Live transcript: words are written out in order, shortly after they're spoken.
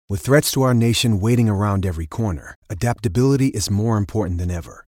With threats to our nation waiting around every corner, adaptability is more important than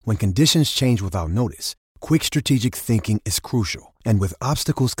ever. When conditions change without notice, quick strategic thinking is crucial. And with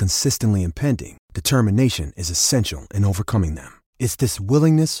obstacles consistently impending, determination is essential in overcoming them. It's this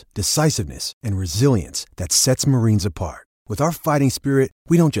willingness, decisiveness, and resilience that sets Marines apart. With our fighting spirit,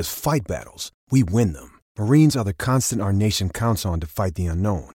 we don't just fight battles, we win them. Marines are the constant our nation counts on to fight the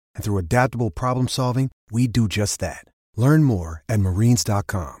unknown. And through adaptable problem solving, we do just that. Learn more at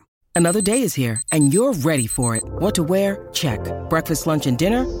marines.com. Another day is here, and you're ready for it. What to wear? Check. Breakfast, lunch, and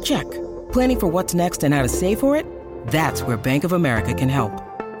dinner? Check. Planning for what's next and how to save for it? That's where Bank of America can help.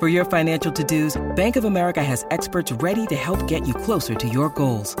 For your financial to-dos, Bank of America has experts ready to help get you closer to your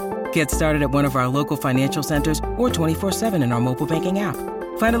goals. Get started at one of our local financial centers or 24/7 in our mobile banking app.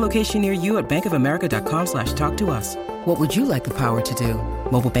 Find a location near you at bankofamerica.com/talktous. What would you like the power to do?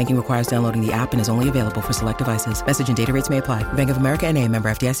 Mobile banking requires downloading the app and is only available for select devices. Message and data rates may apply. Bank of America N.A., member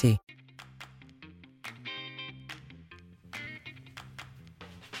FDIC.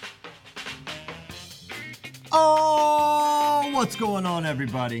 Oh, what's going on,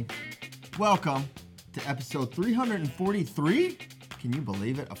 everybody? Welcome to episode 343. Can you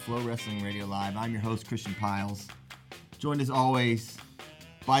believe it? A Flow Wrestling Radio Live. I'm your host, Christian Piles. Joined as always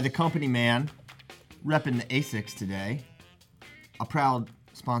by the company man, repping the ASICs today. A proud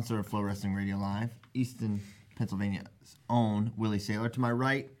sponsor of Flow Wrestling Radio Live, Easton, Pennsylvania's own Willie Saylor. To my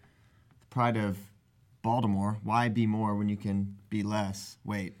right, the pride of Baltimore. Why be more when you can be less?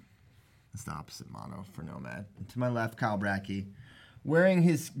 Wait. That's the opposite motto for Nomad. And to my left, Kyle Brackey, wearing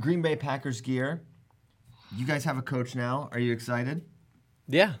his Green Bay Packers gear. You guys have a coach now. Are you excited?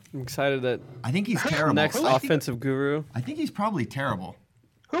 Yeah, I'm excited that I think he's terrible. next offensive guru, I think he's probably terrible.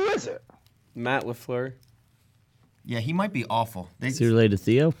 Who is it? Matt LaFleur. Yeah, he might be awful. Is he related to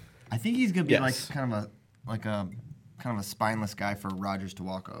Theo? I think he's gonna be Yes. kind of a spineless guy for Rodgers to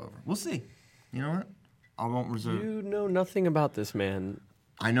walk over. We'll see. You know what? I won't reserve. You know nothing about this man.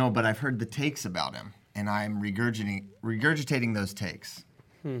 I know, but I've heard the takes about him, and I'm regurgitating those takes.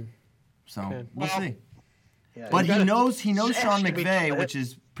 So Okay. we'll see. Yeah, But you he gotta- knows Sean should be McVay, quiet. which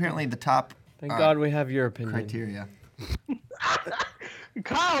is apparently the top Thank God we have your opinion. criteria.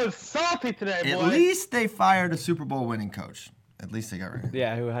 Kyle is salty today, boy. At least they fired a Super Bowl winning coach. At least they got rid of him.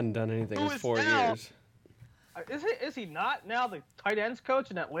 Yeah, who hadn't done anything Who in is 4 now- years. Is he not now the tight ends coach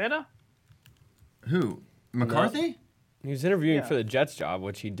in Atlanta? Who? McCarthy? He was interviewing Yeah. for the Jets job,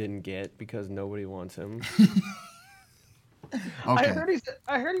 which he didn't get because nobody wants him. Okay.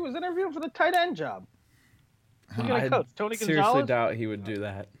 I heard he was interviewing for the tight end job. Who's I gonna coach? Tony seriously Gonzalez? doubt he would do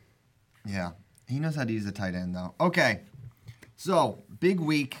that. Yeah. He knows how to use a tight end, though. Okay. So, big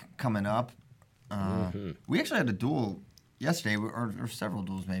week coming up. We actually had a duel yesterday, or several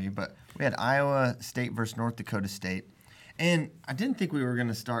duels maybe, but we had Iowa State versus North Dakota State. And I didn't think we were going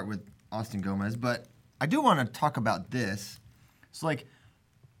to start with Austin Gomez, but I do want to talk about this. So, like,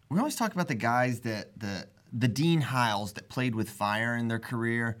 we always talk about the guys that the Dean Hiles that played with fire in their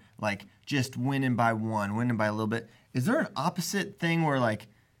career, like just winning by one, winning by a little bit. Is there an opposite thing where, like,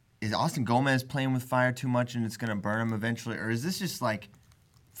 is Austin Gomez playing with fire too much and it's going to burn him eventually? Or is this just like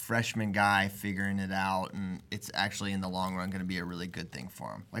freshman guy figuring it out and it's actually in the long run going to be a really good thing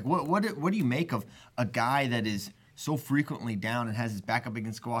for him? Like, what do you make of a guy that is so frequently down and has his back up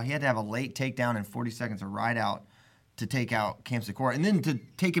against the wall? He had to have a late takedown in 40 seconds of ride out to take out Cam Secor and then to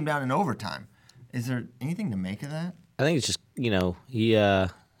take him down in overtime. Is there anything to make of that? I think it's just,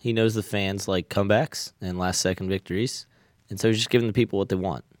 he knows the fans like comebacks and last second victories. And so he's just giving the people what they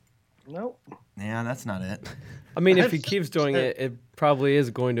want. Nope. Yeah, that's not it. I mean, if he keeps doing it, it probably is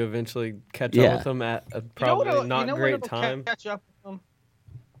going to eventually catch up with him at a probably not great time. Catch up with him.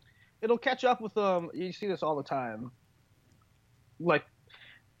 It'll catch up with him. You see this all the time. Like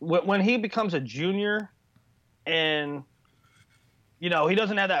when he becomes a junior, and he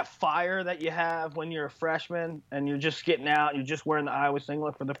doesn't have that fire that you have when you're a freshman and you're just getting out. You're just wearing the Iowa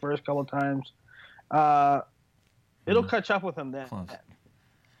singlet for the first couple of times. It'll catch up with him then. Close.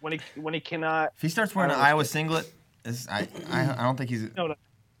 When he cannot. If he starts wearing an Iowa singlet, I don't think he's. No.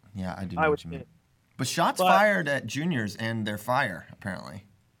 Yeah, I do know Iowa what you mean. State. But shots fired at juniors and they're fire, apparently.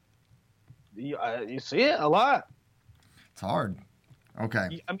 You see it a lot. It's hard.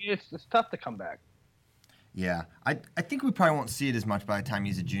 Okay. I mean, it's tough to come back. Yeah. I think we probably won't see it as much by the time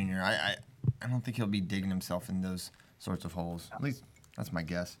he's a junior. I don't think he'll be digging himself in those sorts of holes. At least that's my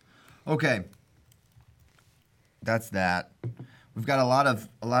guess. Okay. That's that. We've got a lot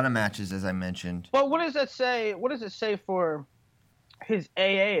of matches, as I mentioned. Well, what does that say? What does it say for his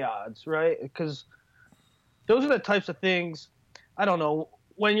AA odds, right? Because those are the types of things. I don't know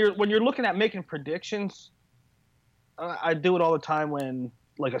when you're looking at making predictions. I do it all the time when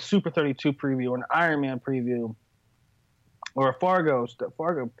like a Super 32 preview or an Iron Man preview or a Fargo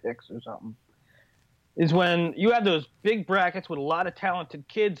picks or something, is when you have those big brackets with a lot of talented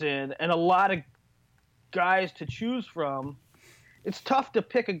kids in and a lot of guys to choose from. It's tough to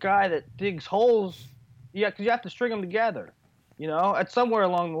pick a guy that digs holes, because you have to string them together. At somewhere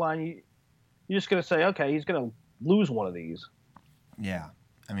along the line, you're just going to say, okay, he's going to lose one of these. Yeah.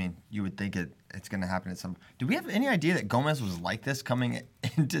 I mean, you would think it's going to happen at some. Do we have any idea that Gomez was like this coming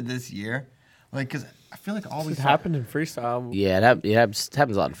into this year? Like, because I feel like always happened in freestyle. Yeah, it happens a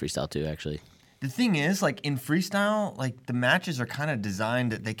lot in freestyle too, actually. The thing is, like in freestyle, like the matches are kind of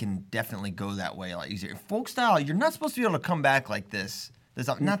designed that they can definitely go that way a lot easier. In folk style, you're not supposed to be able to come back like this.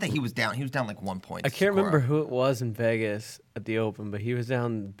 Not that he was down. He was down like 1 point. I can't remember who it was in Vegas at the Open, but he was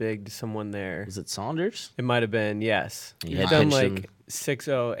down big to someone there. Was it Saunders? It might have been, yes. He had done like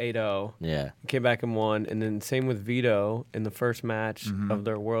 6-0, 8-0. Yeah. Came back and won. And then same with Vito in the first match of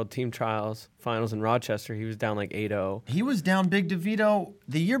their World Team Trials finals in Rochester. He was down like 8-0. He was down big to Vito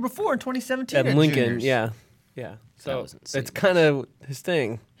the year before in 2017 at Lincoln. Juniors. Yeah. So it's kind of his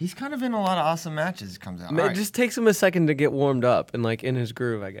thing. He's kind of in a lot of awesome matches. Comes out. It just takes him a second to get warmed up and like in his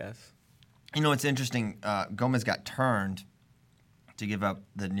groove, I guess. It's interesting. Gomez got turned to give up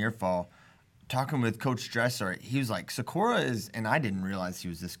the near fall. Talking with Coach Dresser, he was like, Sakura is, and I didn't realize he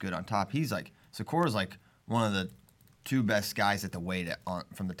was this good on top. He's like, Sakura's like one of the 2 best guys at the weight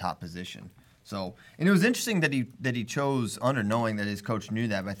from the top position. So, and it was interesting that he chose under, knowing that his coach knew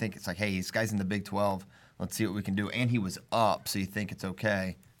that. But I think it's like, hey, this guy's in the Big 12. Let's see what we can do. And he was up, so you think it's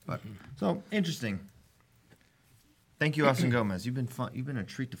okay. But so interesting. Thank you, Austin Gomez. You've been fun. You've been a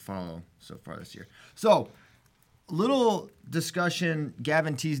treat to follow so far this year. So, little discussion.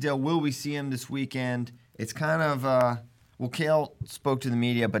 Gavin Teasdale, will we see him this weekend? It's kind of Kale spoke to the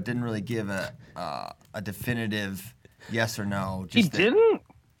media, but didn't really give a definitive yes or no. He didn't?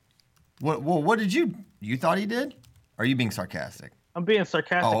 What did you thought he did? Or are you being sarcastic? I'm being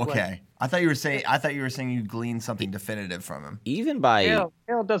sarcastic. Oh, okay. I thought you were saying you gleaned something definitive from him. Even by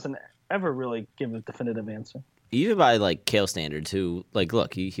Kale doesn't ever really give a definitive answer. Even by like Kale standards, who like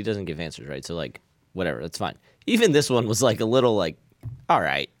look, he doesn't give answers, right? So like whatever, that's fine. Even this one was like a little like, all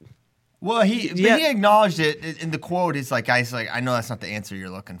right. Well, he acknowledged it in the quote. He's like, guys, like I know that's not the answer you're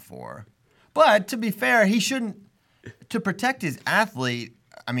looking for, but to be fair, he shouldn't. To protect his athlete,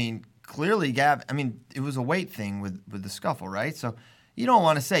 I mean, clearly, it was a weight thing with the scuffle, right? So you don't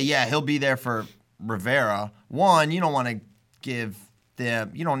want to say, yeah, he'll be there for Rivera. One, you don't want to give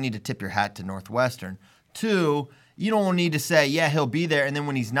them, you don't need to tip your hat to Northwestern. Two, you don't need to say, yeah, he'll be there, and then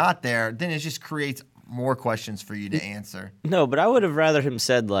when he's not there, then it just creates more questions for you to answer. No, but I would have rather him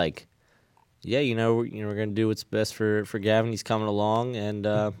said like, yeah, we're gonna do what's best for Gavin. He's coming along,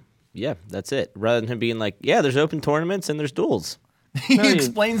 and yeah, that's it. Rather than him being like, yeah, there's open tournaments and there's duels. He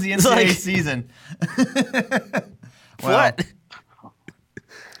explains the NCAA season. What?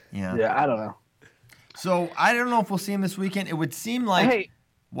 Yeah. Yeah, I don't know. So I don't know if we'll see him this weekend. It would seem like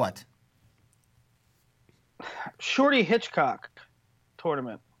what? Shorty Hitchcock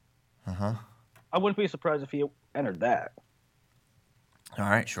tournament. Uh-huh. I wouldn't be surprised if he entered that. All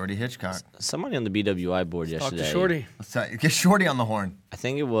right, Shorty Hitchcock. Somebody on the BWI board yesterday. Talk to Shorty. Get Shorty on the horn. I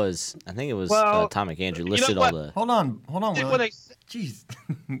think it was Well, Tom McAndrew you listed know all what? the. Hold on, Willie. Jeez.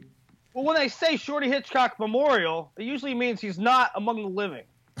 Well, when they say Shorty Hitchcock Memorial, it usually means he's not among the living.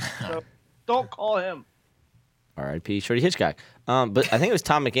 So don't call him. R.I.P. Shorty Hitchcock. But I think it was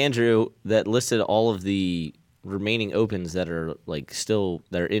Tom McAndrew that listed all of the remaining opens that are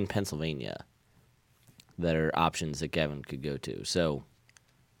that are in Pennsylvania that are options that Gavin could go to. So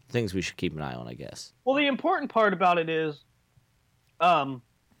things we should keep an eye on, I guess. Well, the important part about it is,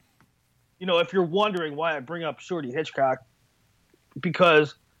 if you're wondering why I bring up Shorty Hitchcock,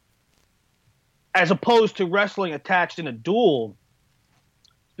 because as opposed to wrestling attached in a duel,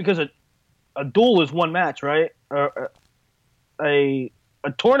 because a duel is one match, right? A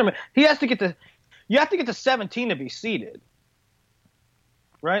tournament, you have to get to 17 to be seeded,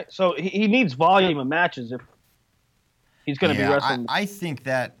 right? So he needs volume of matches if he's going to be wrestling. I think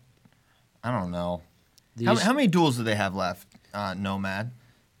that, I don't know. How many duels do they have left, Nomad?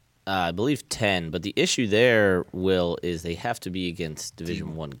 I believe 10, but the issue there, Will, is they have to be against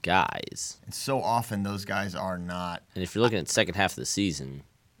Division I guys. And so often those guys are not. And if you're looking at the second half of the season.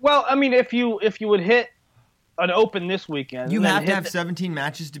 Well, I mean, if you would hit an open this weekend. You have to have 17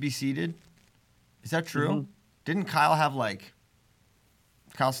 matches to be seeded? Is that true? Mm-hmm. Didn't Kyle have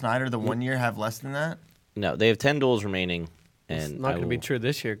Kyle Snyder the 1 year have less than that? No, they have 10 duels remaining. And it's not going to be true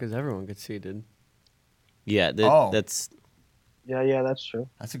this year because everyone gets seeded. Yeah, that's... Yeah, that's true.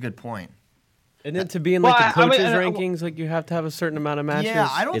 That's a good point. And then to be in Well, like the I mean, coaches' and rankings, like you have to have a certain amount of matches. Yeah,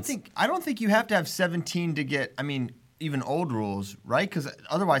 I don't It's- think you have to have 17 to get. I mean, even old rules, right? Because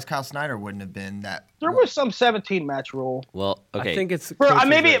otherwise, Kyle Snyder wouldn't have been that. There was some 17 match rule. Well, okay. I think it's For, coaches'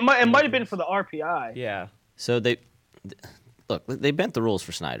 maybe it rankings. might have been for the RPI. Yeah. So they bent the rules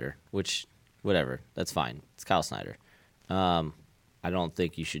for Snyder, which whatever, that's fine. It's Kyle Snyder. I don't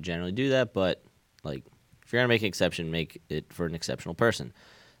think you should generally do that, but like if you're gonna make an exception, make it for an exceptional person.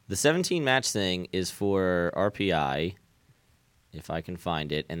 The 17 match thing is for RPI, if I can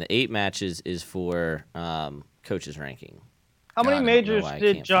find it, and the 8 matches is for coaches ranking. How many God, I don't know majors why I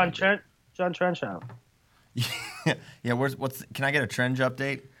did can't John find it. Trench have? Yeah, can I get a trend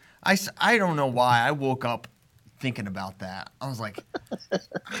update? I don't know why I woke up thinking about that. I was like,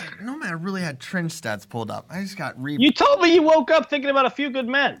 no man, I really had trend stats pulled up. I just got You told me you woke up thinking about A Few Good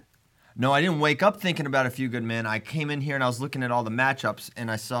Men. No, I didn't wake up thinking about A Few Good Men. I came in here and I was looking at all the matchups and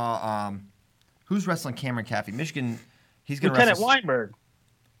I saw who's wrestling Cameron Caffey. Michigan, he's going to Lieutenant wrestle. Weinberg.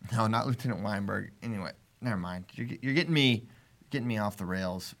 No, not Lieutenant Weinberg. Anyway, never mind. You're getting me off the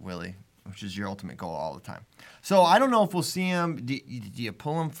rails, Willie, which is your ultimate goal all the time. So I don't know if we'll see him. Do you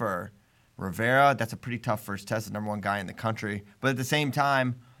pull him for Rivera? That's a pretty tough first test, the number 1 guy in the country. But at the same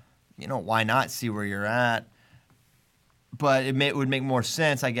time, why not see where you're at? But it would make more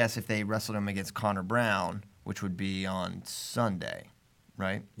sense, I guess, if they wrestled him against Connor Brown, which would be on Sunday,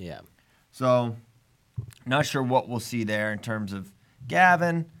 right? Yeah. So, not sure what we'll see there in terms of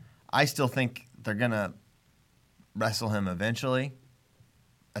Gavin. I still think they're going to wrestle him eventually,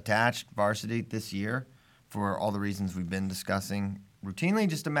 attached, varsity this year, for all the reasons we've been discussing routinely,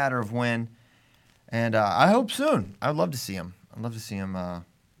 just a matter of when. And I hope soon. I'd love to see him. I'd love to see him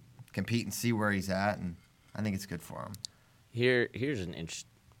compete and see where he's at, and I think it's good for him. Here's an interesting.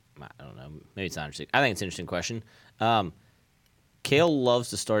 I don't know. Maybe it's not interesting. I think it's an interesting question. Kale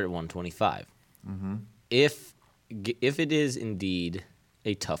loves to start at 125. Mm-hmm. If it is indeed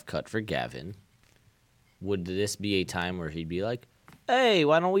a tough cut for Gavin, would this be a time where he'd be like, "Hey,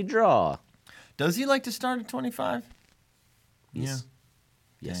 why don't we draw?" Does he like to start at 25? Yes.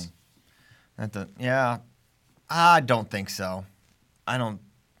 Yeah. Yes. Yeah. I don't think so. I don't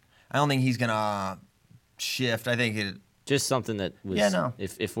think he's gonna shift. I think it. Just something that was. Yeah, no.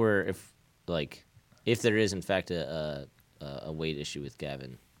 If there is in fact a weight issue with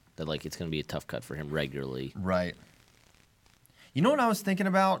Gavin, that like it's going to be a tough cut for him regularly. Right. You know what I was thinking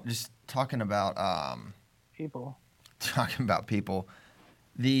about? Just talking about People. people.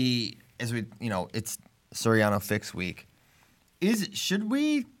 It's Soriano Fix Week. Is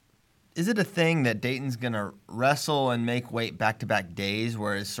it a thing that Dayton's gonna wrestle and make weight back-to-back days,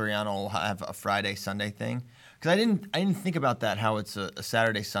 whereas Soriano will have a Friday Sunday thing? Because I didn't think about that, how it's a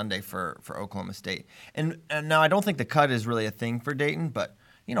Saturday Sunday for Oklahoma State. And now I don't think the cut is really a thing for Dayton, but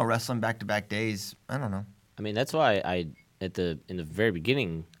wrestling back-to-back days, I don't know. I mean, that's why in the very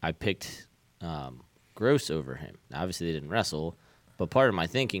beginning I picked Gross over him. Now, obviously they didn't wrestle, but part of my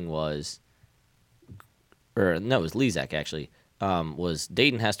thinking was, it was Lezak actually. Was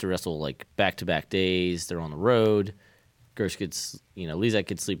Dayton has to wrestle like back-to-back days. They're on the road. Gross Lezak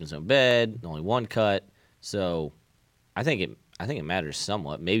could sleep in his own bed. Only one cut. So, I think it matters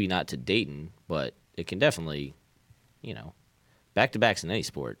somewhat. Maybe not to Dayton, but it can definitely, back-to-backs in any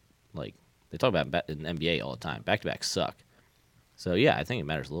sport. Like they talk about in the NBA all the time. Back-to-backs suck. So yeah, I think it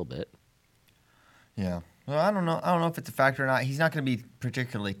matters a little bit. Yeah. Well, I don't know if it's a factor or not. He's not going to be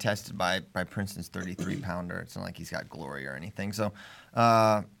particularly tested by Princeton's 33-pounder. It's not like he's got glory or anything. So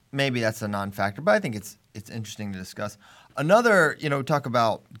maybe that's a non-factor. But I think it's interesting to discuss. Another, talk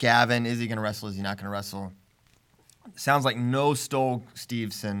about Gavin. Is he going to wrestle? Is he not going to wrestle? Sounds like no Stoll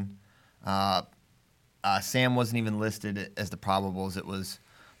Stevenson. Sam wasn't even listed as the probables. It was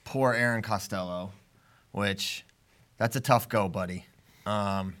poor Aaron Costello, which that's a tough go, buddy.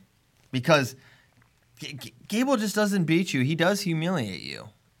 Because Gable just doesn't beat you. He does humiliate you.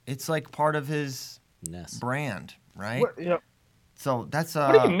 It's like part of his brand, right? Yeah. So that's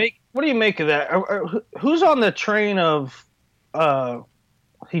What do you make of that? Who's on the train of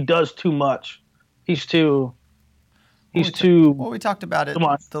he does too much? He's too. Well, we talked about it Come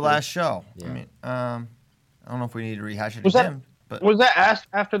on. the last show. Yeah. I mean, I don't know if we need to rehash it Was again. But Was that asked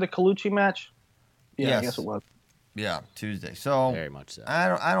after the Colucci match? Yeah, Yes. I guess it was. yeah, Tuesday. So Very much so.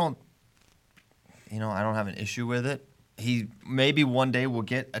 I don't have an issue with it. He maybe one day will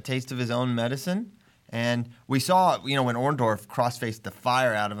get a taste of his own medicine. And we saw, when Orndorff cross-faced the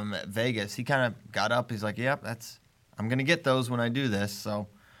fire out of him at Vegas, he kind of got up. He's like, "Yep, I'm going to get those when I do this." So,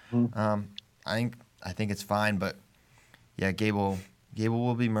 I think it's fine. But yeah, Gable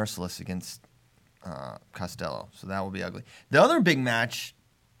will be merciless against Costello, so that will be ugly. The other big match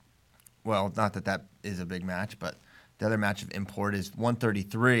well, not that is a big match, but the other match of import is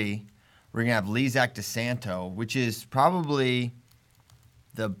 133. We're going to have Lizak DeSanto, which is probably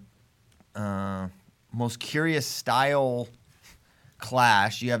the most curious style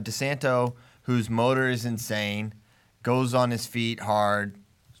clash. You have DeSanto, whose motor is insane, goes on his feet hard,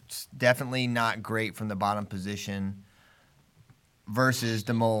 definitely not great from the bottom position, versus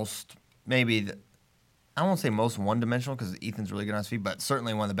the most, I won't say most one-dimensional because Ethan's really good on his feet, but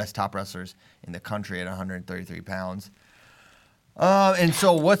certainly one of the best top wrestlers in the country at 133 pounds. And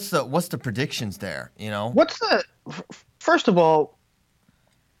so what's the predictions there, you know? First of all,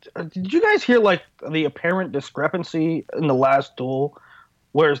 did you guys hear like the apparent discrepancy in the last duel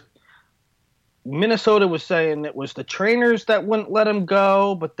where Minnesota was saying it was the trainers that wouldn't let him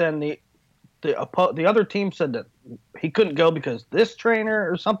go, but then the other team said that he couldn't go because this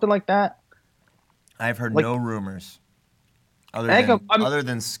trainer or something like that? I've heard no rumors other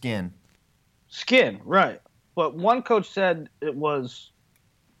than Skin. Skin, right. But one coach said it was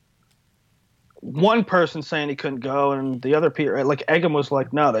one person saying he couldn't go, and the other Peter, like Eggum was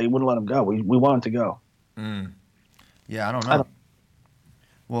like, no, they wouldn't let him go. We want him to go. Yeah, I don't know.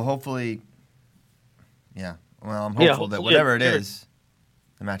 Well, hopefully, yeah. Well, I'm hopeful that whatever it is,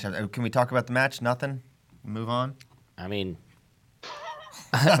 the match. Can we talk about the match? Nothing? Move on? I mean,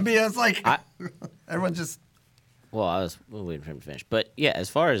 it's like everyone just. Well, I was waiting for him to finish. But, yeah, as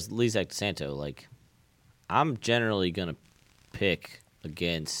far as Lizak DeSanto, like, I'm generally going to pick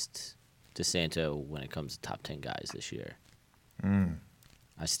against DeSanto when it comes to top 10 guys this year.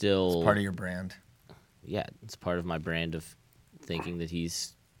 It's part of your brand. Yeah, it's part of my brand of thinking that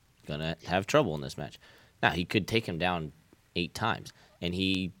he's going to have trouble in this match. Now, he could take him down 8 times, and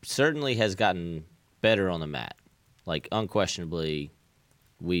he certainly has gotten better on the mat. Like, unquestionably,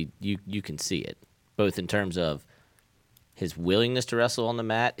 you can see it, both in terms of his willingness to wrestle on the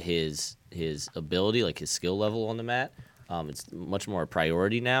mat, his ability, like his skill level on the mat. It's much more a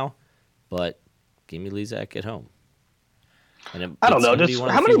priority now, but give me Lizak at home. And I don't know. Just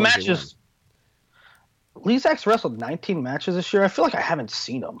how many matches? Lizak's wrestled 19 matches this year. I feel like I haven't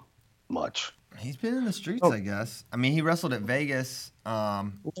seen him much. He's been in the streets, I guess. I mean, he wrestled at Vegas.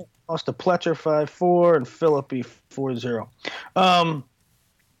 Lost to Pletcher 5-4 and Philippi 4-0.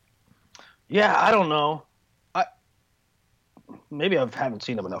 Yeah, I don't know. Maybe I haven't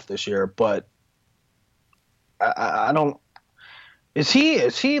seen him enough this year, but I don't. Is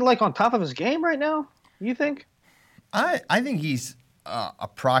he like on top of his game right now? You think? I think he's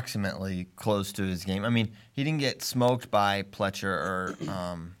approximately close to his game. I mean, he didn't get smoked by Pletcher or.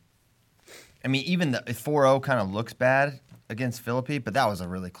 I mean, even the 4-0 kind of looks bad against Philippi, but that was a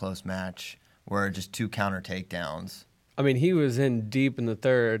really close match where just 2 counter takedowns. I mean, he was in deep in the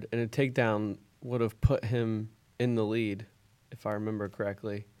third, and a takedown would have put him in the lead, if I remember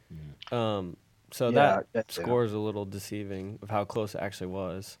correctly. So that score is a little deceiving of how close it actually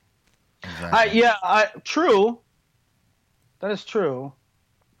was. Exactly. True. That is true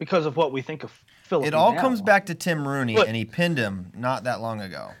because of what we think of Philippi. It all comes back to Tim Rooney, and he pinned him not that long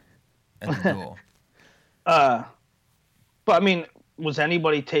ago at the duel. But I mean, was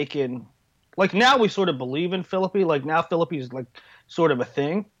anybody taking? Like now we sort of believe in Philippi. Like now Philippi is like sort of a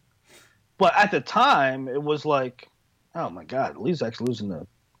thing. But at the time, it was like, oh my God, Lizak's losing to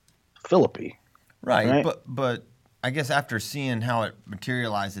Philippi. Right? But I guess after seeing how it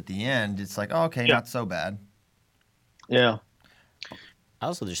materialized at the end, it's like, oh, okay, not so bad. Yeah. I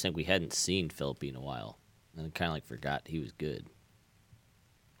also just think we hadn't seen Philippi in a while, and kind of like forgot he was good.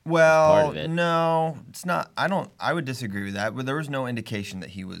 Well, no, it's not. I would disagree with that. But there was no indication that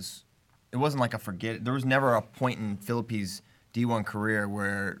he was. It wasn't like a forget. There was never a point in Philippi's D1 career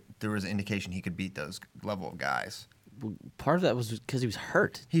where there was an indication he could beat those level of guys. Part of that was because he was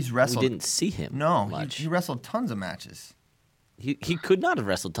hurt. He's wrestled. We didn't see him. No, much. He wrestled tons of matches. He could not have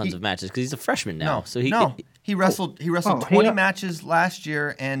wrestled tons of matches because he's a freshman now. No, so he wrestled 20 matches last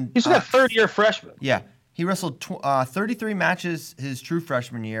year, and he's a third-year freshman. Yeah, he wrestled 33 matches his true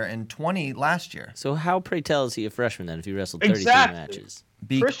freshman year and 20 last year. So how, pray tell, is he a freshman then if he wrestled 33 matches?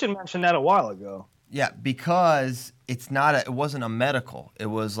 Christian mentioned that a while ago. Yeah, because it wasn't a medical. It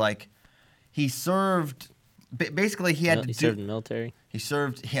was like he served. Basically, he had to served in the military. He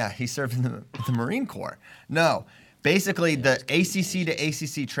served in the Marine Corps. No, basically the ACC to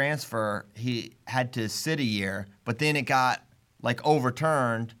ACC transfer, he had to sit a year, but then it got like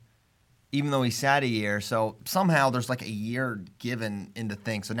overturned, even though he sat a year. So somehow there's like a year given in the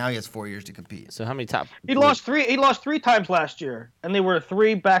thing. So now he has 4 years to compete. So how many top? He lost 3 times last year, and they were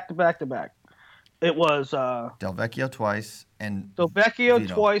 3 back-to-back. It was Del Vecchio twice and Del Vecchio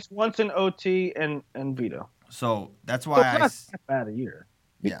Vito. twice, once in OT and Vito. So that's why it's not that bad a year.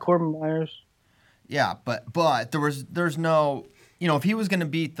 beat Corbin Myers. Yeah, but there's no, if he was going to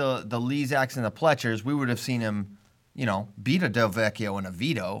beat the Lezaks and the Pletchers, we would have seen him, beat a Del Vecchio and a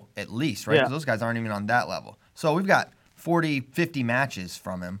Vito at least, right? Because those guys aren't even on that level. So we've got 40, 50 matches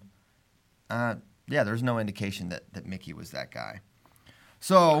from him. There's no indication that Mickey was that guy.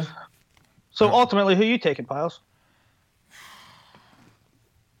 So ultimately, who are you taking, Piles?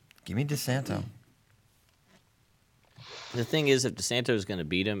 Give me DeSanto. The thing is, if DeSanto is going to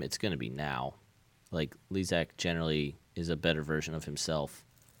beat him, it's going to be now. Like, Lezak generally is a better version of himself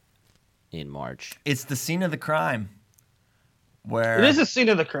in March. It's the scene of the crime. It is a scene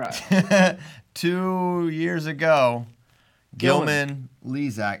of the crime. 2 years ago, Gilman,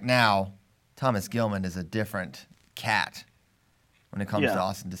 Lezak. Now, Thomas Gilman is a different cat when it comes to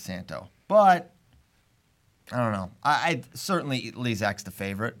Austin DeSanto. But, I don't know. I certainly, Lezak's the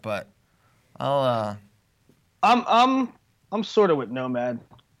favorite, but I'm sort of with Nomad.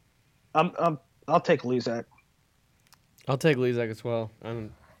 I'll take Lezak. I'll take Lezak as well. All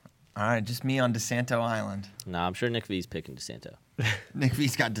right, just me on DeSanto Island. No, I'm sure Nick V's picking DeSanto. Nick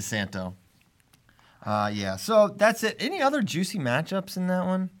V's got DeSanto. So that's it. Any other juicy matchups in that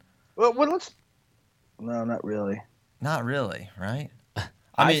one? Well, no, not really. Not really, right?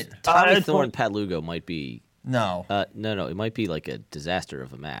 I mean, Tommy Thorne, Pat Lugo might be... No. No, it might be like a disaster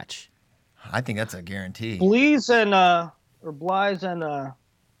of a match. I think that's a guarantee. Blythe and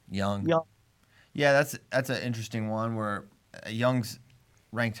Young. Yeah, that's an interesting one where Young's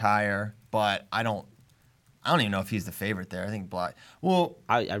ranked higher, but I don't even know if he's the favorite there. I think Blythe. Well,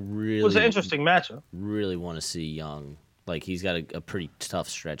 I really it was an interesting matchup. Really want to see Young. Like, he's got a pretty tough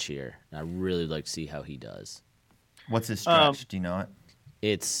stretch here. And I really like to see how he does. What's his stretch? Do you know it?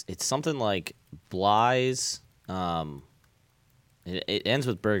 It's something like Blythe's. It ends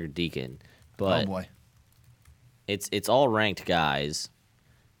with Burger Deacon, but oh boy, it's all ranked guys.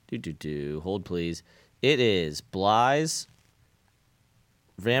 Hold please. It is Blythe's,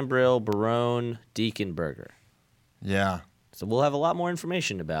 Van Brill, Barone, Deacon, Berger. Yeah. So we'll have a lot more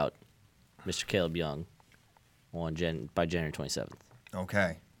information about Mr. Caleb Young by January 27th.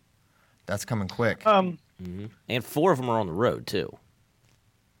 Okay. That's coming quick. And 4 of them are on the road, too.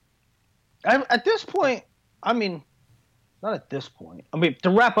 At this point, I mean, not at this point. I mean, to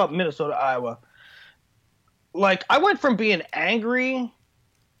wrap up Minnesota, Iowa, like, I went from being angry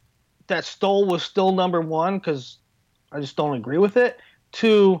that Stoll was still number one because I just don't agree with it,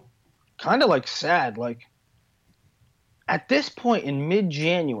 to kind of like sad. Like, at this point in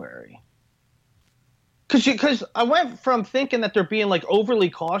mid-January, because I went from thinking that they're being like overly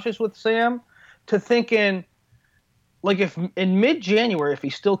cautious with Sam to thinking, like, if in mid-January, if he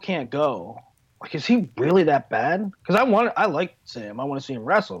still can't go, like, is he really that bad? Because I like Sam. I want to see him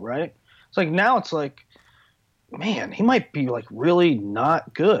wrestle, right? It's like, now it's like, man, he might be like really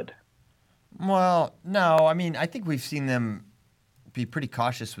not good. Well, no, I mean, I think we've seen them be pretty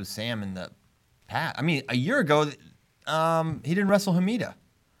cautious with Sam in the past. I mean, a year ago, he didn't wrestle Hamida.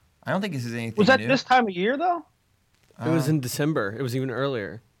 I don't think this is anything Was that new. this time of year, though? It was in December. It was even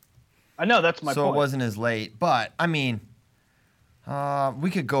earlier. I know, that's my point. So it wasn't as late. But, I mean,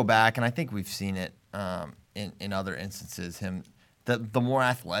 we could go back, and I think we've seen it in other instances. The more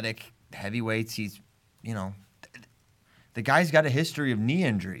athletic heavyweights, he's, the guy's got a history of knee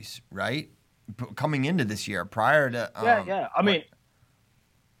injuries, right? Coming into this year, prior to yeah. I mean,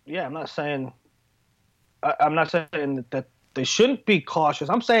 yeah. I'm not saying that they shouldn't be cautious.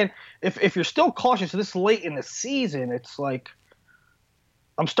 I'm saying if you're still cautious this late in the season, it's like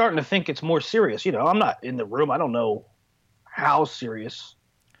I'm starting to think it's more serious. I'm not in the room. I don't know how serious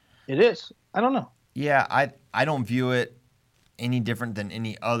it is. I don't know. Yeah, I don't view it any different than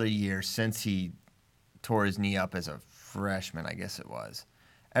any other year since he tore his knee up as a freshman, I guess it was.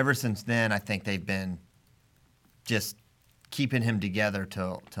 Ever since then, I think they've been just keeping him together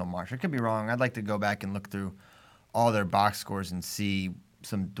till March. I could be wrong. I'd like to go back and look through all their box scores and see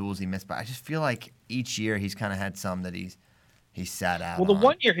some duels he missed. But I just feel like each year he's kind of had some that he's sat out. Well, the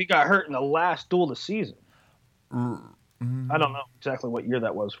one year he got hurt in the last duel of the season. I don't know exactly what year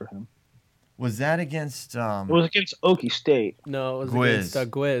that was for him. Was that against? It was against Okie State. No, it was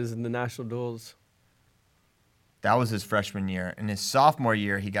against Gwiz in the national duels. That was his freshman year. In his sophomore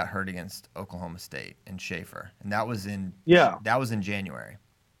year, he got hurt against Oklahoma State and Schaefer, and that was in January.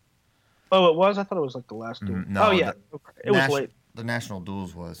 Oh, it was. I thought it was like the last duel. No, oh yeah, it was late. The national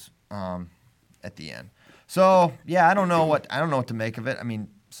duels was at the end. So yeah, I don't know what to make of it. I mean,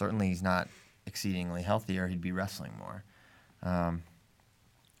 certainly he's not exceedingly healthy, or he'd be wrestling more. I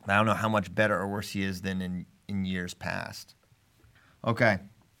don't know how much better or worse he is than in years past. Okay.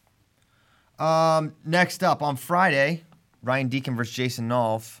 Next up on Friday, Ryan Deacon versus Jason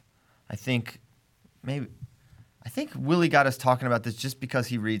Nolf. I think Willie got us talking about this just because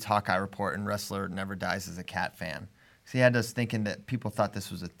he reads Hawkeye Report and Wrestler Never Dies as a Cat fan. So he had us thinking that people thought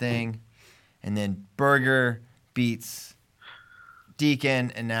this was a thing. And then Berger beats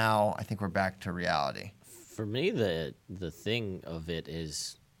Deacon, and now I think we're back to reality. For me, the thing of it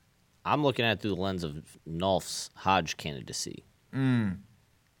is I'm looking at it through the lens of Nolf's Hodge candidacy. And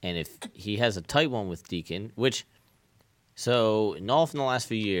if he has a tight one with Deacon, so Nolf in the last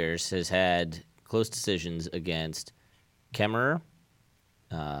few years has had close decisions against Kemmerer,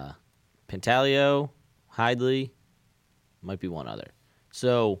 Pantaleo, Hidley, might be one other.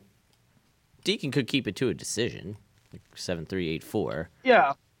 So Deacon could keep it to a decision, like 7-3, 8-4.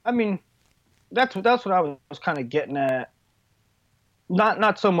 Yeah, I mean, that's what I was kind of getting at.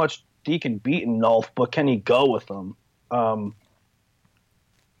 Not so much Deacon beating Nolf, but can he go with them?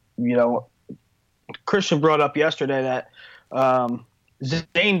 Christian brought up yesterday that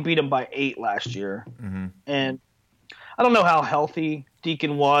Zane beat him by 8 last year, and I don't know how healthy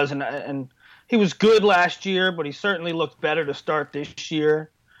Deacon was, and he was good last year, but he certainly looked better to start this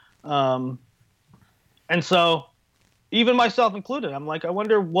year, and so even myself included, I'm like, I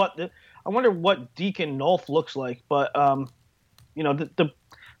wonder what Deacon Nolf looks like, but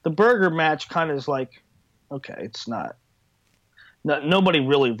the Berger match kind of is like, okay, it's not. Nobody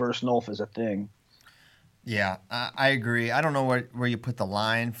really versus Nolf is a thing. Yeah, I agree. I don't know where you put the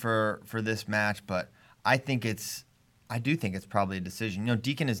line for this match, but I do think it's probably a decision.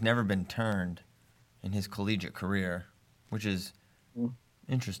 Deacon has never been turned in his collegiate career, which is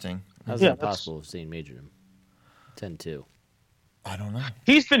interesting. How's it possible if Zane majored him? 10-2. I don't know.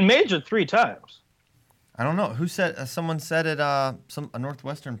 He's been majored 3 times. I don't know. Who said? Someone said it. A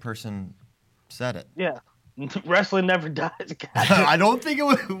Northwestern person said it. Yeah. Wrestling never dies. I don't think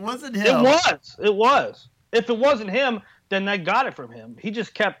it wasn't him. It was. If it wasn't him, then they got it from him. He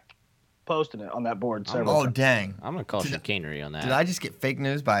just kept posting it on that board several times. Dang. I'm going to call chicanery on that. Did I just get fake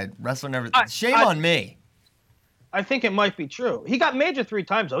news by Wrestler Never? Shame on me. I think it might be true. He got majored 3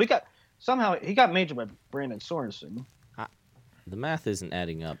 times, though. He got majored by Brandon Sorensen. The math isn't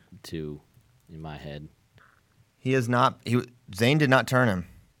adding up in my head. He is not. Zane did not turn him.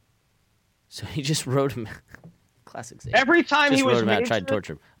 So he just wrote him. Classic Zane. Every time he was majored, tried to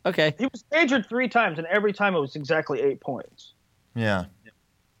torture him. Okay. He was majored 3 times, and every time it was exactly 8 points. Yeah.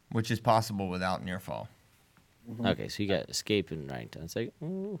 Which is possible without near fall. Okay, so you got escape and right. It's like,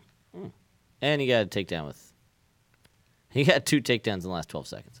 and you got a takedown with. He got 2 takedowns in the last 12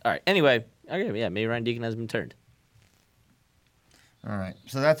 seconds. All right. Anyway, okay, yeah, maybe Ryan Deacon has been turned. All right.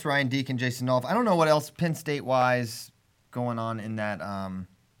 So that's Ryan Deacon, Jason Nolf. I don't know what else Penn State wise going on in that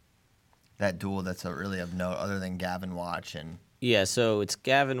that duel that's really of note other than Gavin Watch and so it's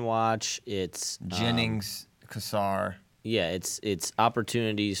Gavin Watch, it's Jennings, Kassar. Yeah, it's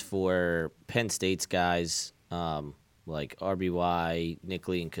opportunities for Penn State's guys like RBY, Nick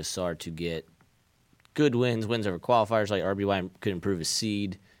Lee, and Kassar to get good wins over qualifiers. Like RBY could improve his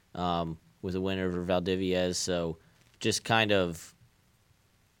seed with a win over Valdivia. So just kind of,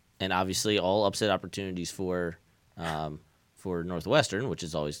 and obviously all upset opportunities for Northwestern, which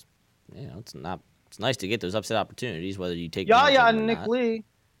is always, it's nice to get those upset opportunities, whether you take and Nick Lee.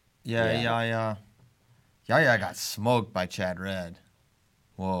 Yeah. Yaya got smoked by Chad Red.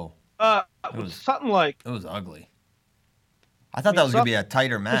 Whoa. It was ugly. I thought that was going to be a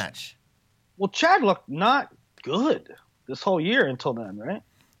tighter match. Well, Chad looked not good this whole year until then, right?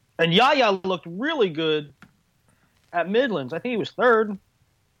 And Yaya looked really good at Midlands. I think he was 3rd.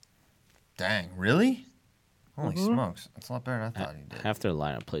 Dang, really? Holy smokes. That's a lot better than I thought he did. Half their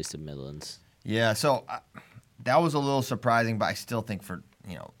lineup placed in Midlands. Yeah, so that was a little surprising, but I still think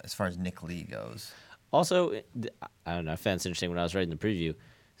as far as Nick Lee goes. Also, I don't know, I found it interesting when I was writing the preview.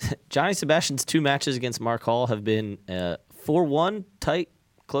 Johnny Sebastian's 2 matches against Mark Hall have been 4-1, tight,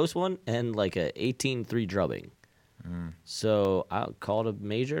 close one, and like a 18-3 drubbing. So I'll call it a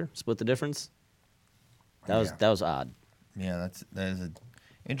major, split the difference. That was odd. Yeah, that is an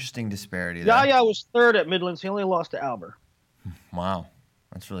interesting disparity there. Yaya was 3rd at Midlands. He only lost to Albert. Wow.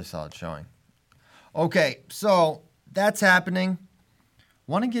 That's really solid showing. Okay, so that's happening.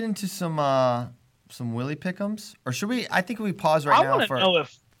 Want to get into some Willie Pick'ems? Or should we? I think we pause right now for... I want to know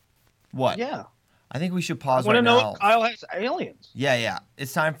if... What? Yeah. I think we should pause right now. I want to know if Kyle has aliens. Yeah.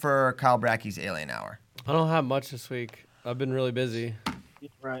 It's time for Kyle Brackey's Alien Hour. I don't have much this week. I've been really busy.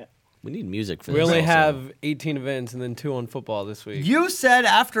 Right. We need music for this. We only have 18 events and then 2 on football this week. You said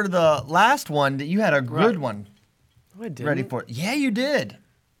after the last one that you had a good one ready for it. Yeah, you did.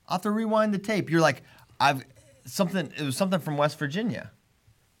 I'll have to rewind the tape. You're like, it was something from West Virginia.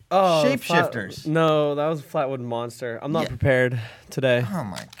 Oh, Shapeshifters. No, that was Flatwood Monster. I'm not prepared today. Oh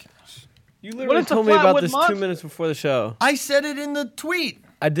my gosh! You literally told me about this 2 minutes before the show. I said it in the tweet.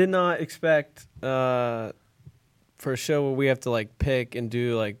 I did not expect for a show where we have to like pick and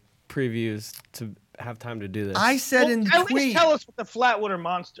do like previews to have time to do this. I said in the at tweet. Least tell us what the Flatwooder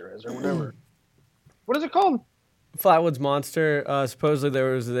Monster is or whatever. What is it called? Flatwoods Monster. Supposedly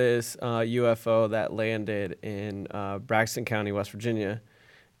there was this UFO that landed in Braxton County, West Virginia,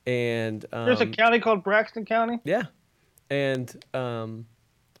 and there's a county called Braxton County. Yeah, and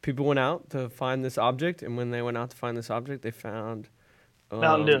people went out to find this object, and when they went out to find this object, they found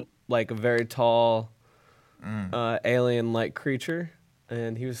Mountain Dew, like a very tall alien-like creature,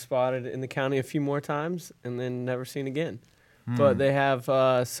 and he was spotted in the county a few more times, and then never seen again. But they have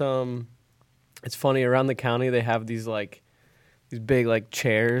some. It's funny, around the county they have these big like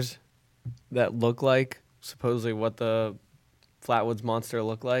chairs that look like supposedly what the Flatwoods Monster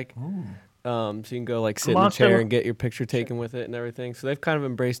looked like. So you can go like sit in the chair and get your picture taken with it and everything. So they've kind of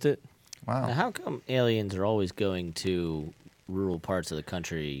embraced it. Wow. Now, how come aliens are always going to rural parts of the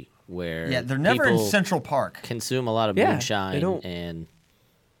country where they're never in Central Park. Consume a lot of Yeah, moonshine they don't. and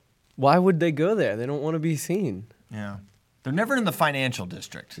Why would they go there? They don't want to be seen. Yeah. They're never in the financial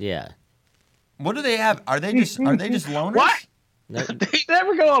district. yeah. What do they have? Are they just loners? What? No, They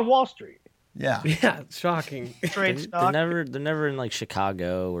never go on Wall Street. Yeah. Yeah, it's shocking. Trade they're stock. never in like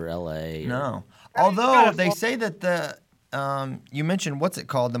Chicago or LA. No. How do you Although kinda they fall- say that the you mentioned what's it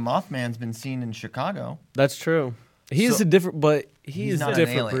called? The Mothman's been seen in Chicago. That's true. He's So- a different, but he's not a an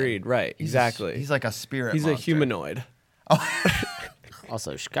different alien. breed, right? Exactly. He's like a spirit. He's a monster. humanoid.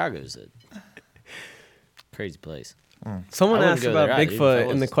 Also, Chicago's a crazy place. Someone I wouldn't asked go there about either, Bigfoot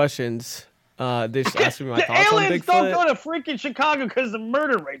fellas. in the questions. They just asked me my The thoughts on aliens don't go Bigfoot. to freaking Chicago because the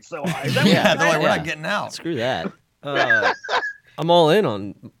murder rate's so high. Is that what Yeah, you're they're like, saying? we're Yeah. not getting out. Screw that. I'm all in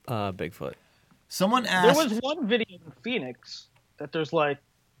on Bigfoot. Someone There asked. was one video in Phoenix that there's like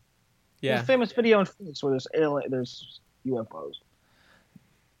there's Yeah. a famous video in Phoenix where there's UFOs.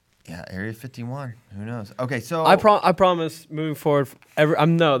 Yeah, Area 51. Who knows? Okay, so I promise moving forward.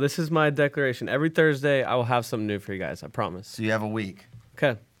 This is my declaration. Every Thursday, I will have something new for you guys. I promise. So you have a week.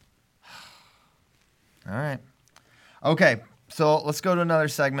 Okay. All right. Okay, so let's go to another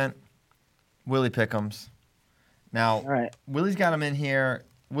segment. Willie Pick'ems. Now, All right. Willie's got them in here.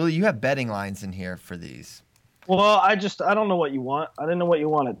 Willie, you have betting lines in here for these. Well, I don't know what you want. I didn't know what you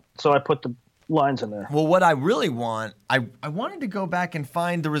wanted, so I put the lines in there. Well, what I really want, I wanted to go back and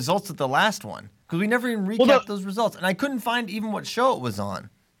find the results of the last one because we never even recapped those results, and I couldn't find even what show it was on.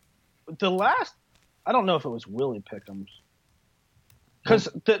 The last, I don't know if it was Willie Pick'ems. Because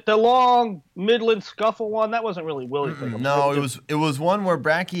the long Midland scuffle one, that wasn't really Willie Pick'ems. No, it was one where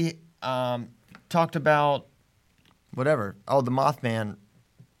Bracky talked about whatever. Oh, the Mothman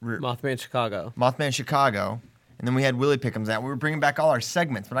Chicago. Mothman Chicago, and then we had Willie Pick'ems out. We were bringing back all our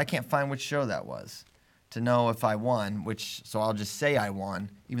segments, but I can't find which show that was to know if I won. So I'll just say I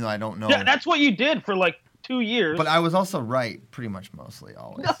won, even though I don't know. Yeah, that's what you did for like 2 years. But I was also right, pretty much mostly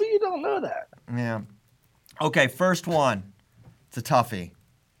always. No, you don't know that. Yeah. Okay, first one. It's a toughie.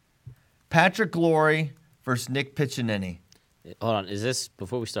 Patrick Glory versus Nick Piccinini. Hold on. Is this,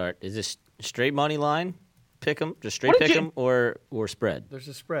 before we start, is this straight money line? Pick 'em? Just straight What did pick you- 'em or spread? There's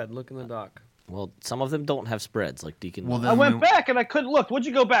a spread. Look in the doc. Well, some of them don't have spreads like Deacon. Well, I then went back and I couldn't look. Would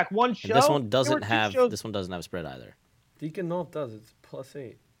you go back one show? and this one There were doesn't two have shows- this one doesn't have a spread either. Deacon North does. It's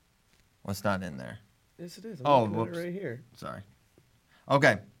 +8. What's not in there? Yes, it is. Oh, looking at whoops. it right here. Sorry.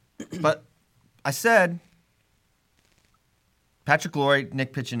 Okay. But I said Patrick Glory,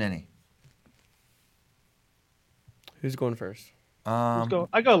 Nick Piccinini. Who's going first? Let's go.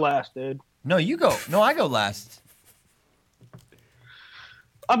 I go last, dude. No, you go. No, I go last.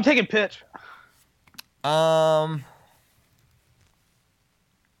 I'm taking pitch. I'm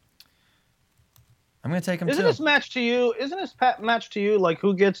gonna take him Isn't too. this match to you? Isn't this match to you like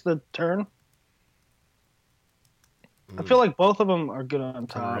who gets the turn? I feel like both of them are good on Come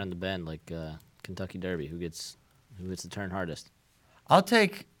top. around the bend like Kentucky Derby. Who gets the turn hardest? I'll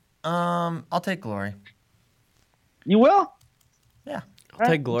take Glory. You will? Yeah. I'll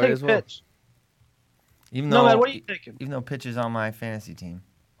take Glory as well. Pitch. Even No, though man, what are you taking? even though Pitch is on my fantasy team.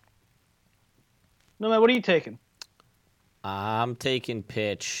 No, man, what are you taking? I'm taking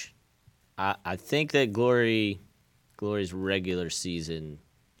pitch. I think that Glory's regular season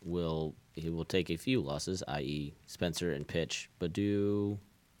he will take a few losses, i.e. Spencer and Pitch, but do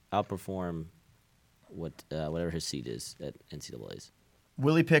outperform whatever his seed is at NCAA's.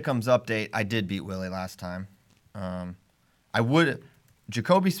 Willie Pick'em's update. I did beat Willie last time. I would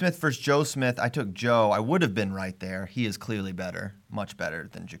Jacoby Smith versus Joe Smith. I took Joe. I would have been right there. He is clearly better, much better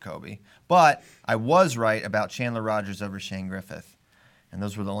than Jacoby. But I was right about Chandler Rogers over Shane Griffith. And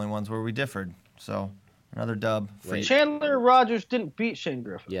those were the only ones where we differed. So another dub. Chandler Rogers didn't beat Shane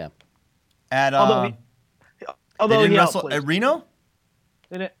Griffith. Yeah. Although they didn't he wrestle at Reno?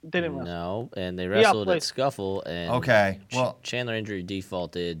 They didn't wrestle. No, and they wrestled at Scuffle, and Chandler injury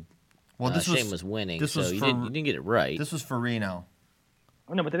defaulted. Well, Shane was winning, so you didn't get it right. This was for Reno.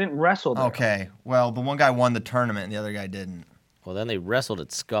 Oh, no, but they didn't wrestle there. Okay, well, the one guy won the tournament and the other guy didn't. Well, then they wrestled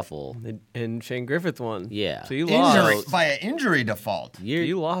at Scuffle. And Shane Griffith won. Yeah. So you lost. By an injury default.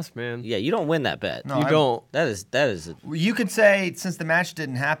 You lost, man. Yeah, you don't win that bet. No, you don't. That is. You could say, since the match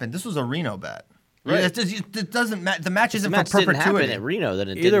didn't happen, this was a Reno bet. Right. It doesn't matter. The match isn't for perpetuity. Didn't happen at Reno, then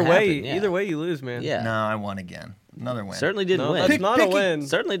it didn't happen. Yeah. Either way, you lose, man. Yeah. No, I won again. Another win. Certainly didn't win. That's not a win.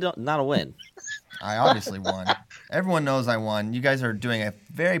 Certainly not a win. I obviously won. Everyone knows I won. You guys are doing a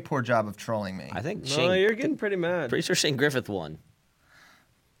very poor job of trolling me. I think you're getting pretty mad. Pretty sure Shane Griffith won.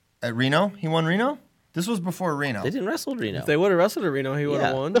 At Reno? He won Reno? This was before Reno. They didn't wrestle Reno. If they would have wrestled at Reno, he would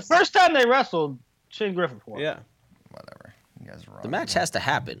have won. The first time they wrestled, Shane Griffith won. Yeah. Whatever. You guys are wrong. The match has to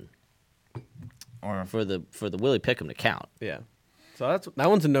happen. Or for the Willie Pick'em to count. Yeah. So that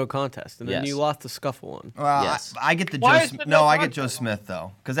one's a no contest, and then you lost the Scuffle one. Well, yes. I get the Joe. No, I get Joe Smith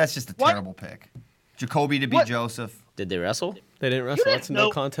though, because that's just a terrible pick. Jacoby to beat Joseph. Did they wrestle? They didn't wrestle. That's a no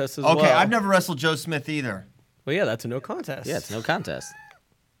contest as well. Okay, I've never wrestled Joe Smith either. Well, yeah, that's a no contest. Yeah, it's no contest.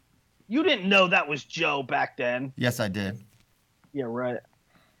 You didn't know that was Joe back then. Yes, I did. Yeah, right.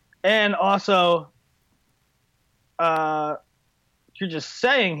 And also, you're just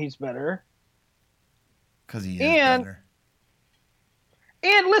saying he's better. Because he is better.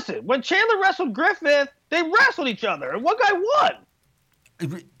 And listen, when Chandler wrestled Griffith, they wrestled each other, and one guy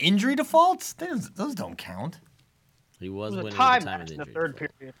won. Injury defaults? Those don't count. He was winning at the time time of the in the injury. third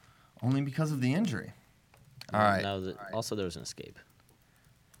period. Only because of the injury. All right. No, also there was an escape.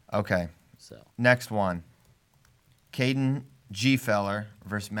 Okay. So next one. Caden G-Feller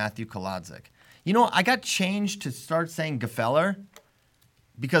versus Matthew Kolodzik. You know, I got changed to start saying Gefeller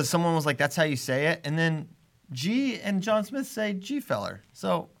because someone was like, that's how you say it. And then G and John Smith say G-Feller.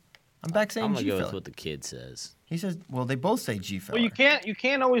 So I'm back saying G-Feller. I'm going to go with what the kid says. He says, well, they both say G-Feller. Well, you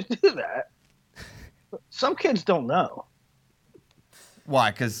can't always do that. Some kids don't know.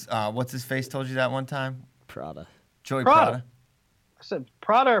 Why? Because what's his face told you that one time? Prada. Joey Prada. I said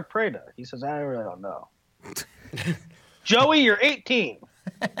Prada or Prada. He says, I really don't know. Joey, you're 18.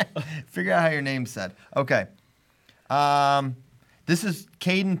 Figure out how your name's said. Okay. This is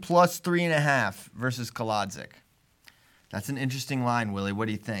Caden plus 3.5 versus Kolodzik. That's an interesting line, Willie. What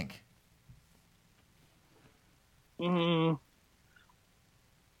do you think?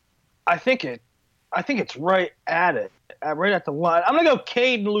 I think it's right at it, right at the line. I'm gonna go.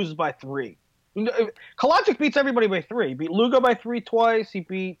 Caden loses by 3. Kolodzik beats everybody by 3. He beat Lugo by 3 twice. He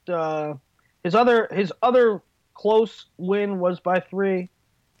beat his other close win was by 3.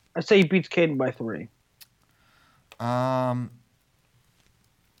 I say he beats Caden by 3.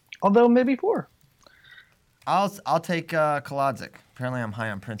 Although maybe 4. I'll take Kolodzik. Apparently, I'm high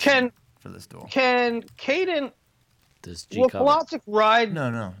on Princeton for this duel. Can Caden? Does G will cover? Kolodzik ride?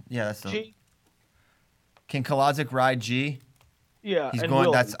 No. Yeah, that's G. Can Kolodzik ride G? Yeah, he's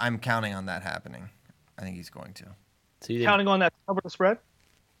going. I'm counting on that happening. I think he's going to. So counting on that to cover the spread.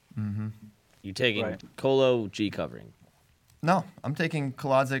 Mm-hmm. You taking Colo G covering? No, I'm taking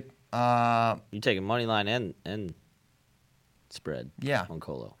Kolodzik. You taking money line and spread? Yeah, on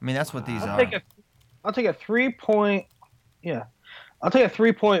Colo. I mean that's what these are. I'll take a 3-point. Yeah, I'll take a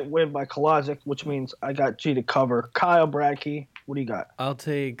 3-point win by Kolodzik, which means I got G to cover. Kyle Bradkey, what do you got? I'll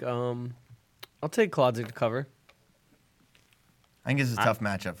take Kolodzik to cover. I think it's a tough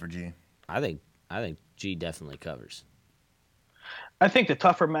matchup for G. I think G definitely covers. I think the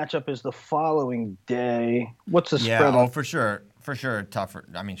tougher matchup is the following day. What's the spread? Yeah, for sure, tougher.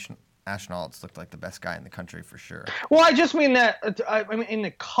 I mean, Ashnault's looked like the best guy in the country for sure. Well, I just mean that. I mean, in the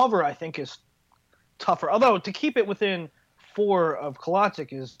cover, I think is tougher. Although to keep it within 4 of Kolodzik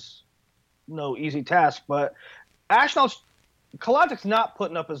is no easy task. But Kolodzik's not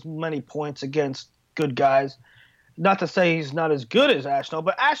putting up as many points against good guys. Not to say he's not as good as Ashnault,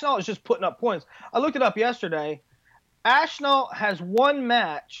 but Ashnault is just putting up points. I looked it up yesterday. Ashnault has one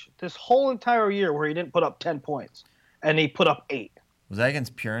match this whole entire year where he didn't put up 10 points, and he put up 8. Was that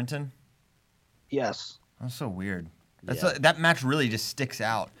against Purinton? Yes. That's so weird. That match really just sticks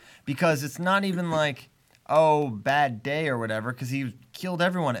out because it's not even like, bad day or whatever, because he killed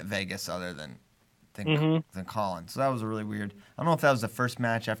everyone at Vegas other than Colin. So that was really weird. I don't know if that was the first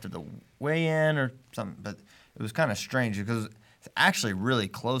match after the weigh-in or something, but it was kind of strange because It's actually a really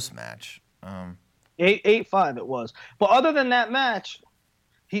close match. 8-5 it was. But other than that match,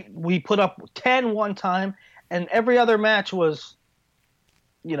 we put up 10 one time, and every other match was,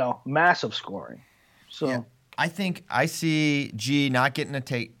 massive scoring. So yeah, I see G not getting a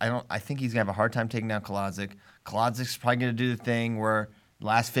take. I think he's gonna have a hard time taking down Kolodzik. Kolodzik's probably gonna do the thing where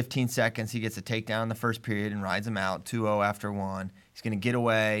last 15 seconds he gets a takedown in the first period and rides him out 2-0 after one. He's gonna get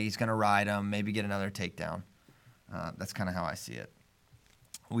away. He's gonna ride him. Maybe get another takedown. That's kind of how I see it.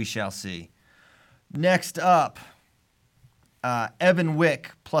 We shall see. Next up, Evan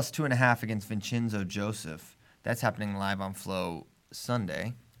Wick plus 2.5 against Vincenzo Joseph. That's happening live on Flow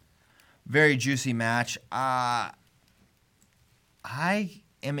Sunday. Very juicy match. I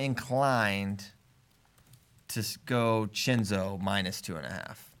am inclined to go Chinzo minus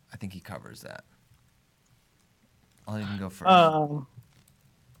 2.5. I think he covers that. I'll even go first.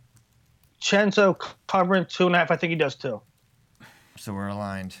 Chinzo covering 2.5. I think he does too. So we're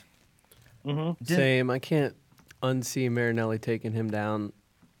aligned. Mm-hmm. Same. I can't unsee Marinelli taking him down.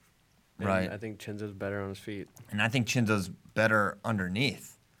 Right. I think Chinzo's better on his feet. And I think Chinzo's better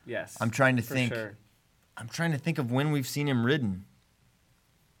underneath. Yes. I'm trying to think. Sure. I'm trying to think of when we've seen him ridden.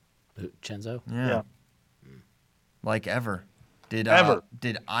 Chinzo? Yeah. Like ever. Did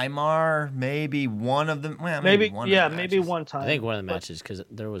Aymar maybe one of them? Well, maybe one yeah, of the maybe matches. one time. I think one of the matches, because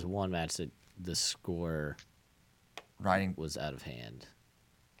there was one match that the score Riding was out of hand.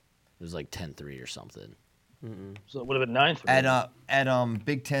 It was like 10-3 or something. So it would have been 9-3. At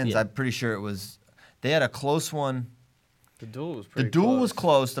Big Tens. Yeah. I'm pretty sure it was. They had a close one. The duel was The pretty duel close. was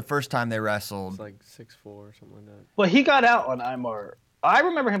close the first time they wrestled. It's like 6-4 or something like that. Well, he got out on Aymar. I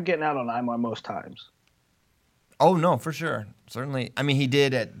remember him getting out on Aymar most times. Oh no, for sure, certainly. I mean, he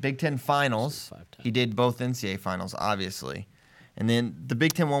did at Big Ten finals. 5 times. He did both NCAA finals, obviously, and then the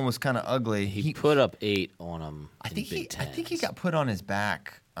Big Ten one was kind of ugly. He put up 8 on him. I think Big I think he Tens. got put on his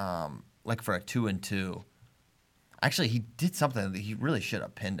back, like for a 2-2. Actually, he did something that he really should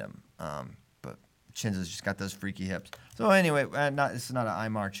have pinned him, but Chinzo's just got those freaky hips. So anyway, this is not an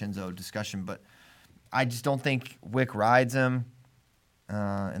Aymar Chinzo discussion, but I just don't think Wick rides him,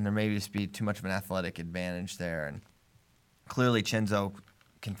 and there may just be too much of an athletic advantage there. And clearly, Chinzo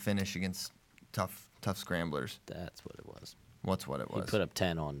can finish against tough scramblers. That's what it was. What's what it was? He put up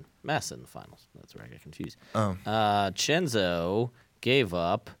 10 on Massa in the finals. That's where I got confused. Oh. Chinzo gave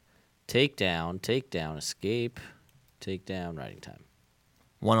up, takedown, escape, takedown, riding time.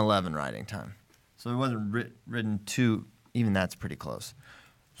 111 riding time. So it wasn't ridden too. Even that's pretty close.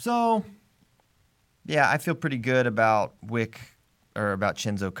 So, yeah, I feel pretty good about about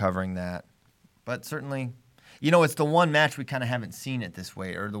Chinzo covering that. But certainly, it's the one match we kind of haven't seen it this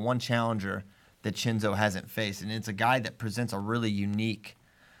way, or the one challenger that Chinzo hasn't faced. And it's a guy that presents a really unique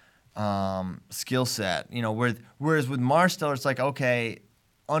skill set. Whereas with Marsteller, it's like, okay,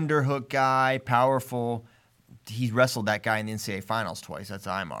 underhook guy, powerful. He wrestled that guy in the NCAA finals twice. That's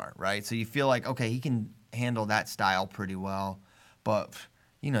Aymar, right? So you feel like, okay, he can handle that style pretty well. But,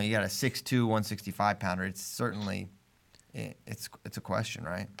 you got a 6'2", 165-pounder. It's certainly, it's a question,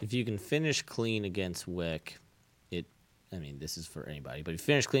 right? If you can finish clean against Wick, this is for anybody, but if you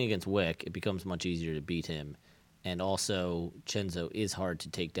finish clean against Wick, it becomes much easier to beat him. And also, Chinzo is hard to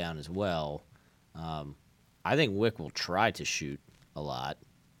take down as well. I think Wick will try to shoot a lot,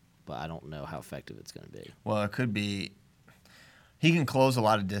 but I don't know how effective it's going to be. Well, it could be. He can close a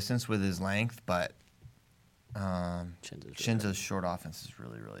lot of distance with his length, but Chinzo's short offense is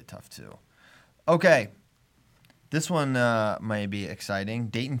really, really tough too. Okay, this one may be exciting.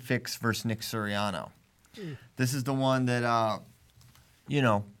 Dayton Fix versus Nick Suriano. This is the one that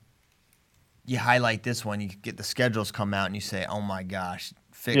you highlight this one. You get the schedules come out and you say, "Oh my gosh,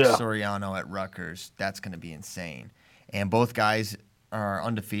 Fix Suriano at Rutgers. That's going to be insane." And both guys are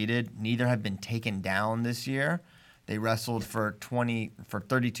undefeated. Neither have been taken down this year. They wrestled for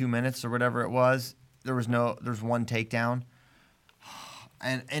 32 minutes or whatever it was. There's one takedown.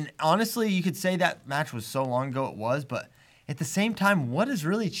 And honestly, you could say that match was so long ago it was, but at the same time, what has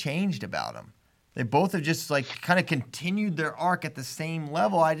really changed about them? They both have just kind of continued their arc at the same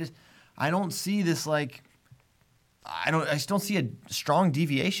level. I don't see this I just don't see a strong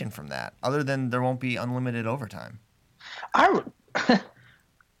deviation from that, other than there won't be unlimited overtime.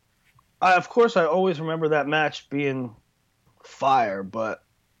 Of course, I always remember that match being fire, but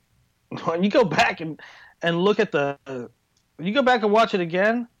when you go back and look at when you go back and watch it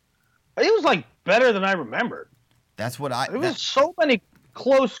again, it was better than I remembered. That's what There was so many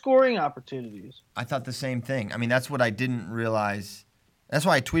close scoring opportunities. I thought the same thing. I mean, that's what I didn't realize. That's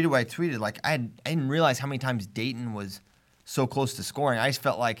why I tweeted what I tweeted. I didn't realize how many times Dayton was so close to scoring. I just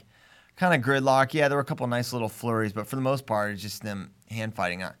felt like, kind of gridlock. Yeah, there were a couple nice little flurries, but for the most part, it's just them hand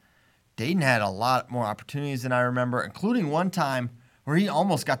fighting. Dayton had a lot more opportunities than I remember, including one time where he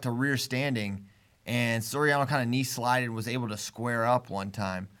almost got to rear standing, and Soriano kind of knee slided and was able to square up one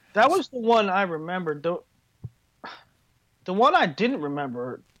time. That was the one I remembered. The one I didn't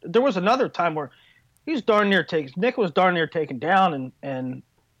remember, there was another time where Nick was darn near taken down, and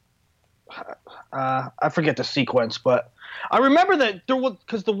I forget the sequence, but I remember that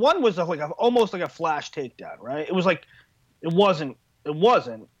because the one was almost like a flash takedown, right? It was like it wasn't,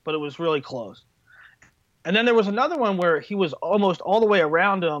 but it was really close. And then there was another one where he was almost all the way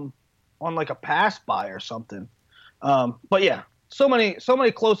around him on like a pass by or something. But yeah, so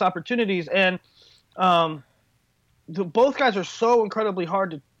many close opportunities, and both guys are so incredibly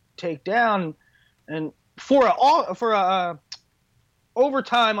hard to take down. And for a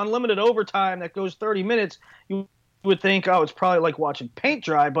unlimited overtime that goes 30 minutes, you would think, oh, it's probably like watching paint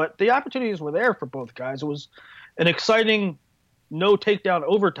dry. But the opportunities were there for both guys. It was an exciting no takedown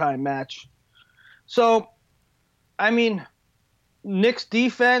overtime match. So, I mean, Nick's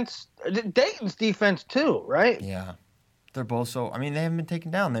defense, Dayton's defense too, right? Yeah. They're both they haven't been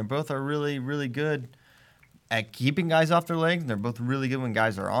taken down. They both are really, really good at keeping guys off their legs. They're both really good when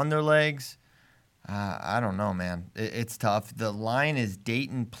guys are on their legs. I don't know, man. It's tough. The line is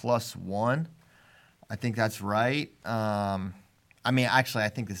Dayton +1. I think that's right. Actually, I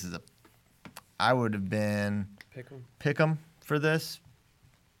think this is I would have been pick 'em for this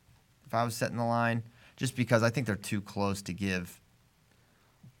if I was setting the line, just because I think they're too close to give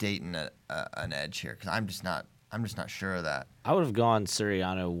Dayton an edge here, because I'm just not sure of that. I would have gone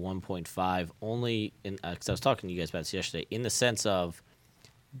Soriano 1.5 only because I was talking to you guys about this yesterday, in the sense of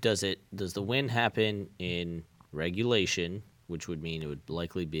does the win happen in regulation, which would mean it would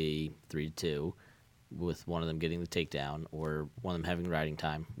likely be 3-2 with one of them getting the takedown, or one of them having riding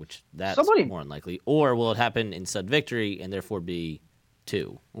time, which that's more unlikely, or will it happen in stud victory and therefore be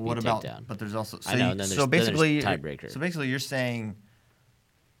 2? What about takedown? But there's also basically tiebreaker. So basically you're saying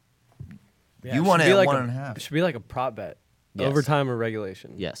you want it at 1.5. It should be like a prop bet. Yes. Overtime or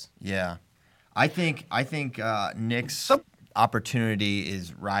regulation. Yes. Yeah. I think Nick's opportunity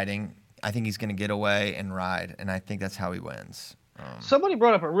is riding. I think he's going to get away and ride, and I think that's how he wins. Somebody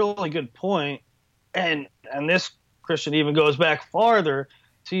brought up a really good point, and this, Christian, even goes back farther.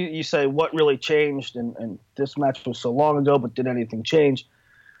 So you say what really changed, and this match was so long ago, but did anything change?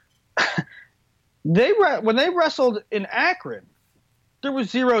 When they wrestled in Akron, there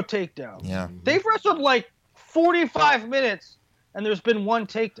was 0 takedown. Yeah. They've wrestled like 45 minutes, and there's been 1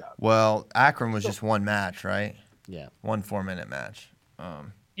 takedown. Well, Akron was just one match, right? Yeah. 1 4-minute match.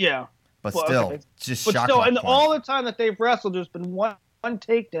 Yeah. But still, okay. Just but shock. Still, and all the time that they've wrestled, there's been one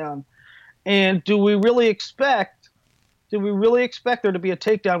takedown. And do we really expect there to be a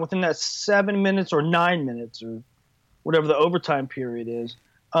takedown within that 7 minutes or 9 minutes or whatever the overtime period is?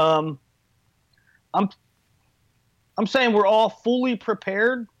 I'm saying we're all fully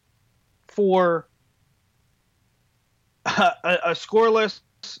prepared for a scoreless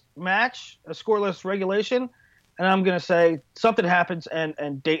match, a scoreless regulation, and I'm going to say something happens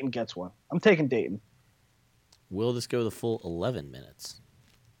and Dayton gets one. I'm taking Dayton. Will this go the full 11 minutes?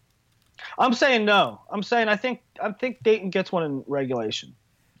 I'm saying no. I'm saying I think Dayton gets one in regulation.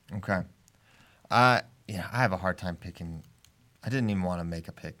 Okay. I have a hard time picking. I didn't even want to make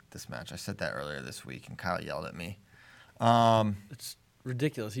a pick this match. I said that earlier this week, and Kyle yelled at me. It's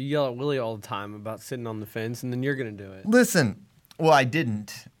ridiculous. You yell at Willie all the time about sitting on the fence, and then you're going to do it. Listen, well, I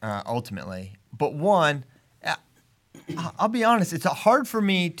didn't ultimately. But one, I'll be honest, it's hard for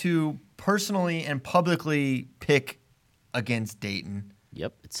me to personally and publicly pick against Dayton.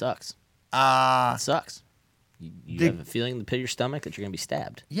 Yep, it sucks. It sucks. You have a feeling in the pit of your stomach that you're going to be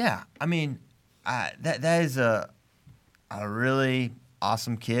stabbed. Yeah, I mean, that is a really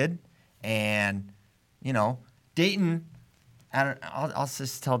awesome kid, and Dayton. I'll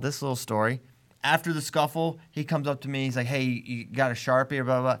just tell this little story. After the scuffle, he comes up to me. He's like, "Hey, you got a Sharpie or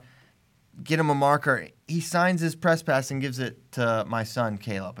blah blah blah? Get him a marker." He signs his press pass and gives it to my son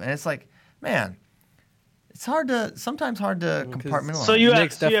Caleb, and it's like, man, it's sometimes hard to compartmentalize. So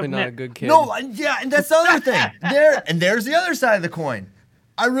Nick's definitely not a good kid. No, yeah, and that's the other thing. There's the other side of the coin.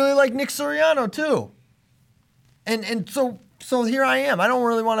 I really like Nick Soriano too, and so here I am. I didn't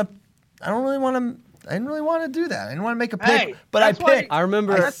really want to do that. I didn't want to make a pick, but I picked. I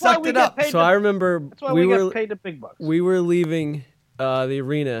remember. I sucked it up. So I remember that's why we get paid the big bucks. We were leaving the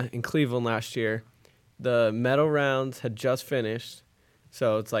arena in Cleveland last year. The medal rounds had just finished,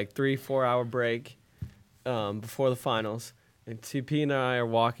 so it's like 3-4 hour break before the finals. And TP and I are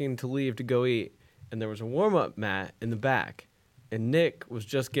walking to leave to go eat, and there was a warm up mat in the back, and Nick was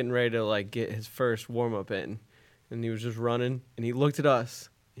just getting ready to like get his first warm up in, and he was just running, and he looked at us,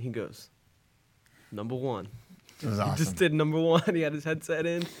 and he goes, "Number 1." It was awesome. He just did number 1. He had his headset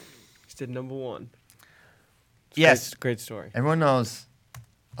in. He just did number 1. Yes, great story. Everyone knows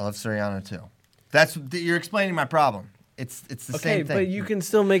I love Soriano too. You're explaining my problem. It's the same thing. Okay, but you can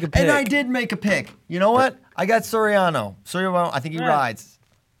still make a pick. And I did make a pick. You know what? I got Soriano. I think he rides.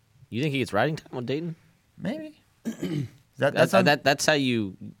 You think he gets riding time on Dayton? Maybe. That's how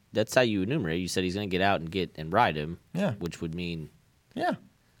you enumerate. You said he's going to get out and ride him. Yeah. Which would mean. Yeah.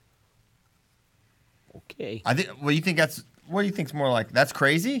 Okay. I think. What do you think's more like? That's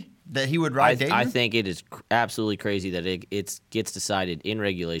crazy that he would ride Dayton. I think it is absolutely crazy that it gets decided in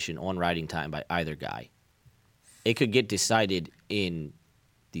regulation on riding time by either guy. It could get decided in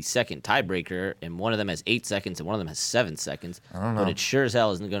the second tiebreaker, and one of them has 8 seconds and one of them has 7 seconds. I don't know. But it sure as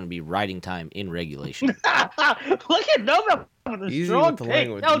hell isn't going to be riding time in regulation. Look at Nova with a Easy strong with the pick.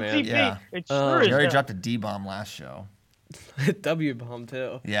 language, LTP. man. Yeah. It sure is. He already hell. dropped a D-bomb last show. W bomb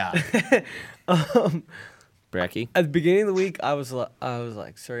too. Yeah. Bracky? At the beginning of the week, I was like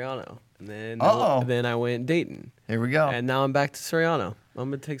Soriano, and then I went Dayton, Here we go. and now I'm back to Soriano. I'm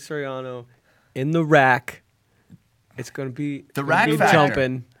gonna take Soriano in the rack. It's gonna be The rack be factor.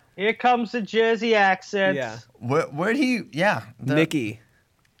 jumping. Here comes the Jersey accent. Yeah, Where'd he? Yeah. Nicky.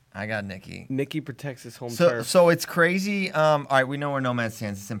 I got Nicky. Nicky protects his home So turf. it's crazy. All right, we know where Nomad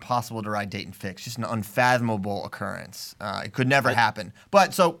stands. It's impossible to ride Dayton fix. Just an unfathomable occurrence. It could never happen.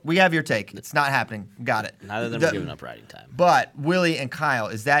 But so we have your take. It's not happening. Got it. Neither of them are giving up riding time. But Willie and Kyle,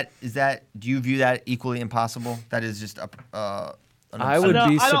 is that? Do you view that equally impossible? That is just I would be I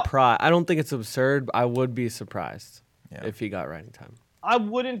don't- surprised. I don't think it's absurd, but I would be surprised Yeah. if he got riding time. I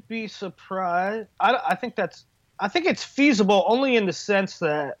wouldn't be surprised. I think it's feasible only in the sense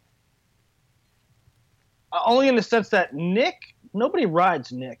that Nick, nobody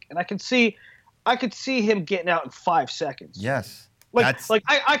rides Nick, and I could see him getting out in 5 seconds. Yes.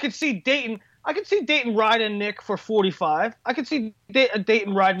 I could see Dayton. I could see Dayton riding Nick for 45. I could see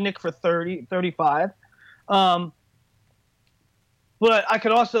Dayton riding Nick for 30, 35. But I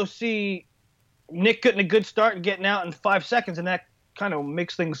could also see Nick getting a good start and getting out in 5 seconds, and that kind of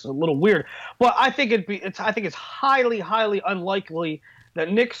makes things a little weird. But I think it's highly, highly unlikely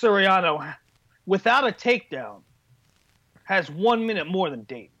that Nick Soriano, without a takedown, has 1 minute more than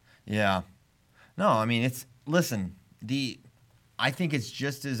Dayton. Yeah. No, I mean I think it's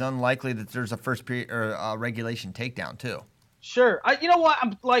just as unlikely that there's a first period or a regulation takedown too. Sure. You know what?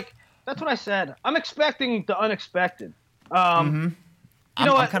 That's what I said. I'm expecting the unexpected. I'm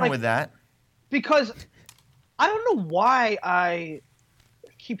kind of with that. Because I don't know why I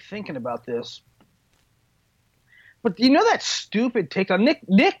keep thinking about this. But you know that stupid takedown?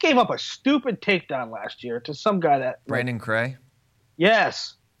 Nick gave up a stupid takedown last year to some guy that... Brandon Cray?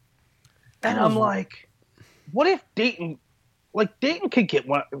 Yes. And I'm like, what if Dayton... Like, Dayton could get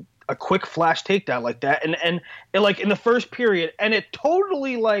a quick flash takedown like that, and like in the first period, and it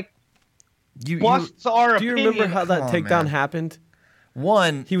totally busts our Do you opinion. remember how that Come on, takedown man. happened?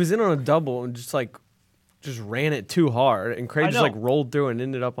 One, He was in on a double and just ran it too hard, and Craig I just know. rolled through and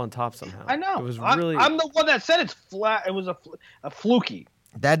ended up on top somehow. I know. It was really. I'm the one that said it's flat. It was a fluky.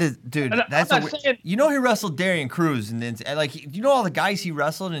 that is, dude. And That's I'm not saying- he wrestled Darian Cruz, and then you know all the guys he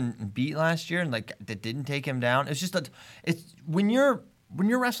wrestled and beat last year, and that didn't take him down. It's just it's when you're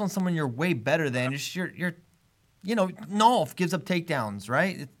wrestling someone you're way better than. It's you're Nolf gives up takedowns,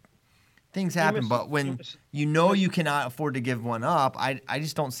 right? Things happen, but when you cannot afford to give one up, I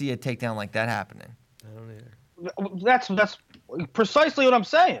just don't see a takedown like that happening. I don't either. That's precisely what I'm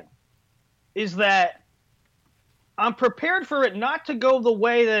saying. Is that I'm prepared for it not to go the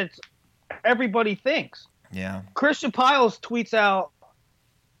way that everybody thinks. Yeah. Christian Piles tweets out,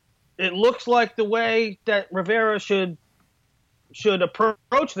 it looks like the way that Rivera should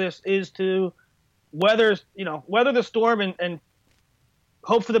approach this is to weather the storm and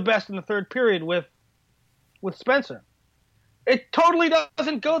hope for the best in the third period with Spencer. It totally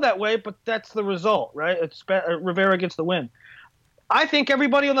doesn't go that way, but that's the result, right? It's Rivera gets the win. I think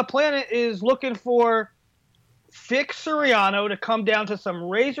everybody on the planet is looking for fix Soriano to come down to some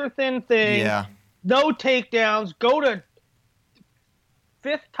razor-thin thing. Yeah. No takedowns. Go to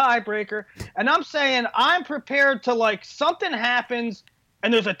fifth tiebreaker. And I'm saying I'm prepared to, something happens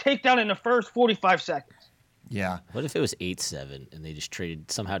and there's a takedown in the first 45 seconds. Yeah. What if it was 8-7 and they just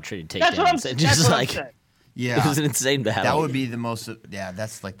somehow traded takedowns? That's what I'm and saying. Yeah. It was an insane battle. That would be the most. Yeah,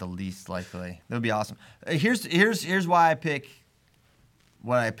 that's the least likely. That would be awesome. Here's why I pick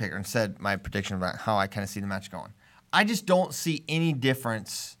what I pick and said my prediction about how I kind of see the match going. I just don't see any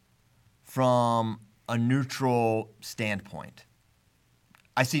difference from a neutral standpoint.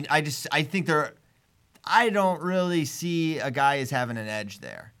 I think I don't really see a guy as having an edge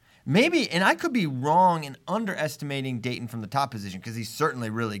there. Maybe, and I could be wrong in underestimating Dayton from the top position because he's certainly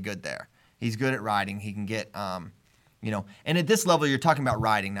really good there. He's good at riding. He can get, and at this level, you're talking about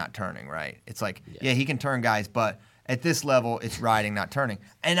riding, not turning, right? It's like, yeah, he can turn guys, but at this level, it's riding, not turning.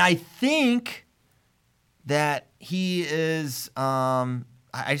 And I think that he is, I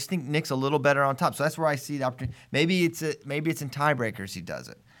just think Nick's a little better on top. So that's where I see the opportunity. Maybe it's in tiebreakers he does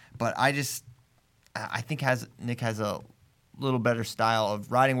it. But I think Nick has a little better style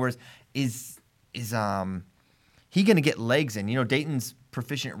of riding. Whereas is he going to get legs in? Dayton's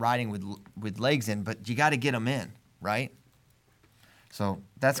proficient at riding with legs in, but you got to get them in, right? So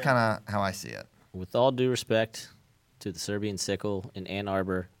that's kind of how I see it. With all due respect to the Serbian Sickle in Ann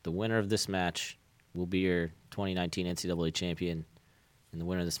Arbor, the winner of this match will be your 2019 NCAA champion, and the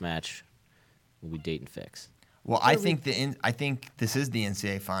winner of this match will be Dayton Fix. Well, I think this is the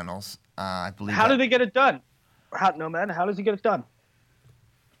NCAA finals. I believe. How do they get it done? How does he get it done?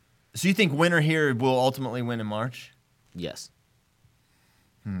 So you think winner here will ultimately win in March? Yes.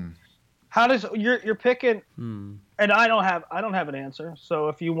 How does you're picking? And I don't have an answer. So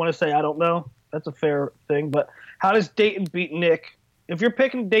if you want to say I don't know, that's a fair thing. But how does Dayton beat Nick? If you're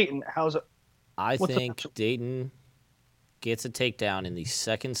picking Dayton, how's it? I think Dayton gets a takedown in the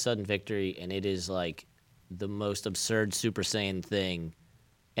second sudden victory, and it is like the most absurd Super Saiyan thing,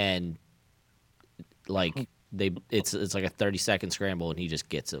 and like it's like a 30-second scramble, and he just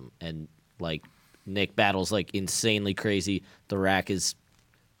gets him, and like Nick battles like insanely crazy. The rack is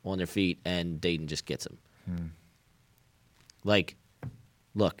on their feet, and Dayton just gets him. Like,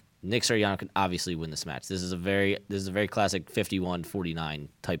 look, Nick Suriano can obviously win this match. This is a very classic 51-49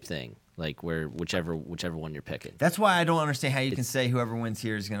 type thing. Like where whichever one you're picking. That's why I don't understand how you can say whoever wins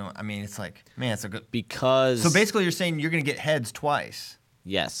here is gonna. I mean, it's like, man, it's a good. Because so basically, you're saying you're gonna get heads twice.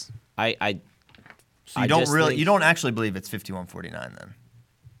 Yes, So you don't actually believe it's 51-49 then.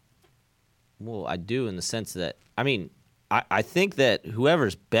 Well, I do in the sense that I think that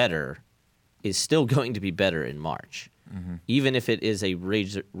whoever's better is still going to be better in March, even if it is a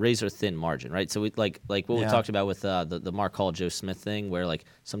razor thin margin, right? So like what we talked about with the Mark Hall Joe Smith thing, where like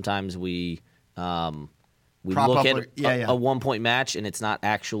sometimes we look at a 1-point match and it's not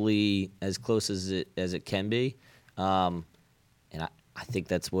actually as close as it can be, and I think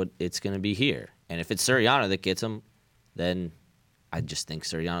that's what it's going to be here. And if it's Suriano that gets him, then I just think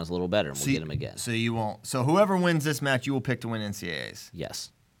Suriano's a little better, and we'll get him again. So you won't. So whoever wins this match, you will pick to win NCAAs.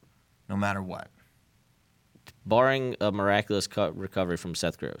 Yes. No matter what. Barring a miraculous recovery from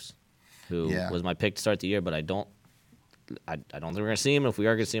Seth Gross, who was my pick to start the year, but I don't think we're going to see him. If we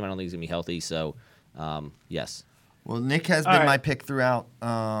are going to see him, I don't think he's going to be healthy. So, yes. Well, Nick has been my pick throughout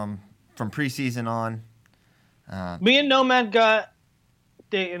from preseason on. Me and Nomad got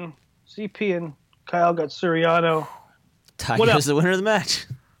Dayton. CP and Kyle got Suriano. Tiger's the winner of the match.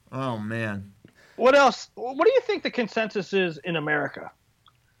 Oh, man. What else? What do you think the consensus is in America?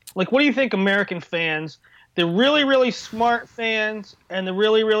 Like, what do you think American fans, the really, really smart fans and the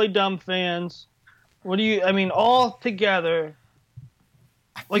really, really dumb fans, all together,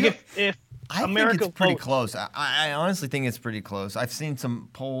 like if I America think it's pretty votes, close. I honestly think it's pretty close. I've seen some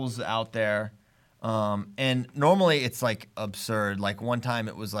polls out there, and normally it's, like, absurd. Like, one time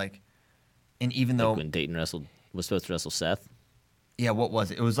it was, like, and even though when Dayton was supposed to wrestle Seth. Yeah, what was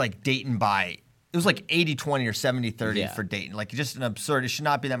it? It was like Dayton it was like 80-20 or 70-30 for Dayton. Like just an absurd. It should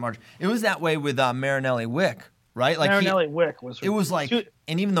not be that margin. It was that way with Marinelli Wick, right? Like Marinelli Wick was. It was like,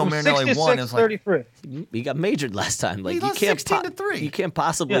 and even though Marinelli won, it was like 33. He got majored last time. Like he lost 16-3. You can't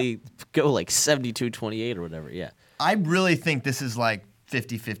possibly go like 72-28 or whatever. Yeah. I really think this is like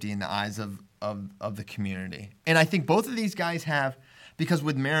 50-50 in the eyes of the community, and I think both of these guys have. Because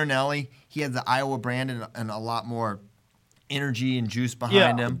with Marinelli, he had the Iowa brand and a lot more energy and juice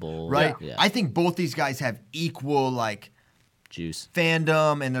behind him, right? Yeah. I think both these guys have equal like juice,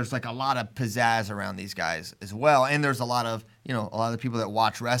 fandom, and there's like a lot of pizzazz around these guys as well. And there's a lot of the people that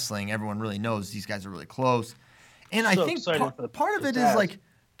watch wrestling. Everyone really knows these guys are really close. And I think part of it is like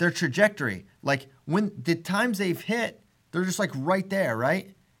their trajectory. Like when the times they've hit, they're just like right there,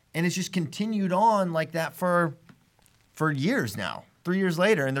 right? And it's just continued on like that for years now. 3 years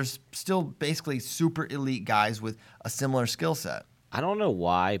later, and there's still basically super elite guys with a similar skill set. I don't know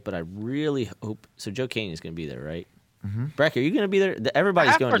why, but I really hope. So Joe Kane is going to be there, right? Mm-hmm. Breck, are you going to be there?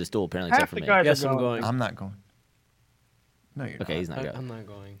 Everybody's going to this duel, apparently, except for me. Yes, I'm going. I'm not going. No, you're not. Okay, he's not going. I'm not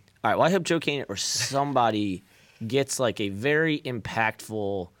going. All right, well, I hope Joe Kane or somebody gets like a very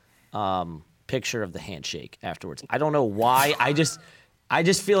impactful picture of the handshake afterwards. I don't know why. I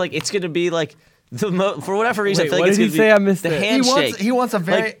just feel like it's going to be like For whatever reason, Wait, I feel like what it's did he gonna say? be I missed the it. handshake. He wants a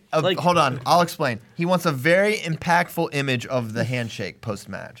very Like- hold on, I'll explain. He wants a very impactful image of the handshake post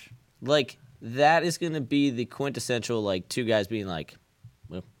match. Like that is going to be the quintessential like two guys being like,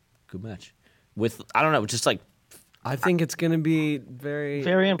 well, good match. With I don't know, just like I think it's gonna be very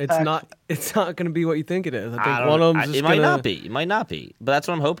impactful. It's not gonna be what you think it is. I think I one don't of know. them's just It might not be. It might not be. But that's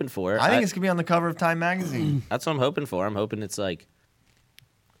what I'm hoping for. I think it's gonna be on the cover of Time magazine. That's what I'm hoping for. I'm hoping it's like,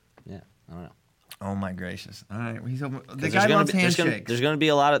 yeah, I don't know. Oh my gracious! All right, he's hoping, the 'Cause guy wants there's handshakes. gonna be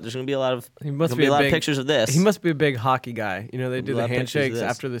a lot of. He must gonna be a lot big, of pictures of this. He must be a big hockey guy. You know, they do A the lot of pictures of handshakes this.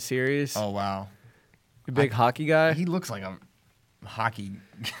 after the series. Oh wow, A big hockey guy. he looks like a hockey.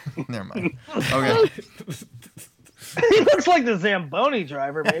 Never mind. Okay. He looks like the Zamboni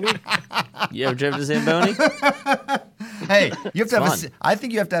driver, maybe. You ever driven a Zamboni? Hey, you have to have fun. I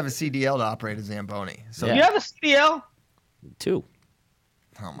think you have to have a CDL to operate a Zamboni. So Yeah. You have a CDL? 2.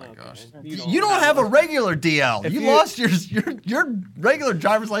 oh my gosh, You you don't have a regular DL. If You you- lost your regular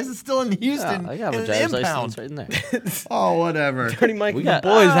driver's license still in Houston. I got in a an driver's impound. license right in there. Oh whatever. Dirty Mike We and the got-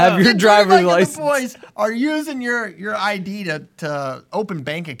 boys have your The driver's Dirty Mike and license. The boys are using your ID to open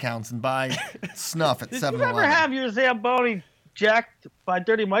bank accounts and buy snuff at Did 7-Eleven. you ever have your Zamboni jacked by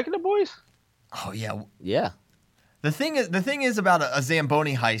Dirty Mike and the boys? Oh yeah. Yeah. The thing is about a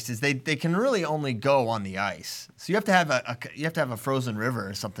Zamboni heist is they can really only go on the ice. So you have to have a frozen river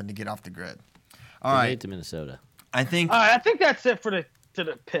or something to get off the grid. All We made right. it to Minnesota. I think All right, I think that's it for the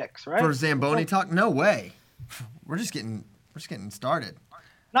picks, right? for Zamboni talk, no way. We're just getting started.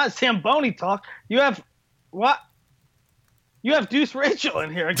 Not Zamboni talk. You have what? You have Deuce Rachel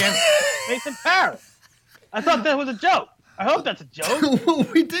in here against Mason Paris. I thought that was a joke. I hope that's a joke.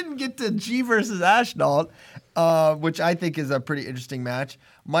 We didn't get to G versus Ashnault, which I think is a pretty interesting match.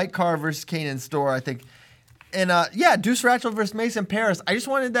 Mike Carr versus Kanan Storr, I think. And yeah, Deuce Rachel versus Mason Paris. I just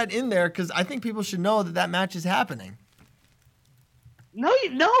wanted that in there because I think people should know that match is happening.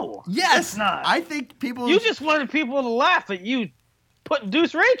 No, Yes, it's not. I think people. You just wanted people to laugh at you putting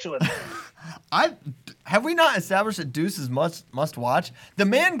Deuce Rachel in there. Have we not established that Deuce is must watch? The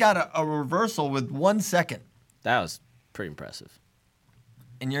man got a reversal with 1 second. That was pretty impressive.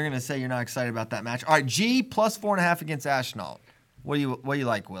 And you're gonna say you're not excited about that match. All right, G plus 4.5 against Ashnault. What do you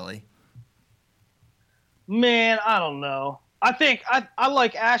like, Willie? Man, I don't know. I think I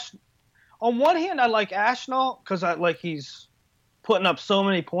like Ash. On one hand, I like Ashnault because I like he's putting up so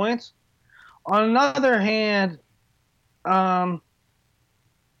many points. On another hand, I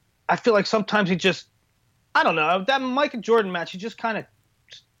feel like sometimes he just, I don't know, that Mike and Jordan match, he just kind of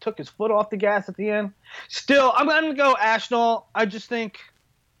took his foot off the gas at the end. Still, I'm going to go Ashnault. I just think,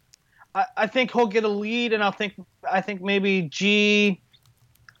 I think he'll get a lead, and I think maybe G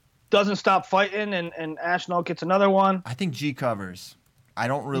doesn't stop fighting, and Ashnault gets another one. I think G covers. I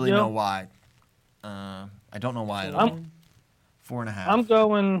don't really You do? know why. I don't know why at all.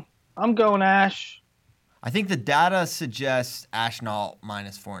 4.5. I'm going Ash. I think the data suggests Ashnault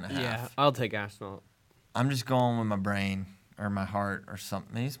minus 4.5. Yeah, I'll take Ashnault. I'm just going with my brain or my heart or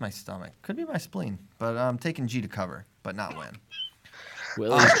something. Maybe it's my stomach. Could be my spleen. But I'm taking G to cover, but not win.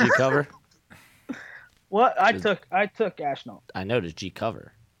 Willie's G cover? What? I took Ashnault. I know does G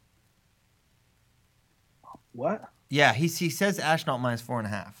cover. What? Yeah, he says Ashnault minus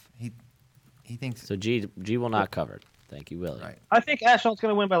 4.5. He thinks So G will not cover. Thank you, Willie. Right. I think Ashnault's going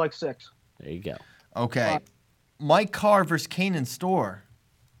to win by like 6. There you go. Okay. Mike Carr versus Kanan Storr.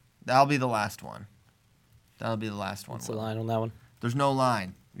 That'll be the last one. What's the line on that one? There's no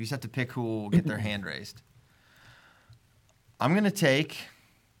line. You just have to pick who will get their hand raised. I'm gonna take.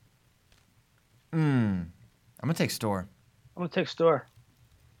 I'm gonna take Storr. I'm going to take Storr.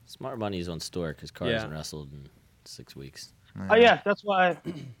 Smart money's on Storr because Carr Yeah. hasn't wrestled in 6 weeks. Oh yeah, that's why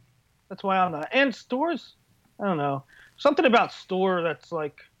I'm not. And Storr's, I don't know, something about Storr that's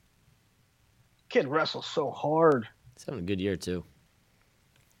like, kid wrestles so hard. He's having a good year too.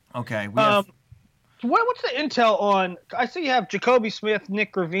 Okay. We have, What's the intel on? I see you have Jacoby Smith,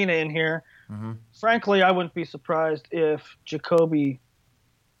 Nick Gravina in here. Mhm. Frankly, I wouldn't be surprised if Jacoby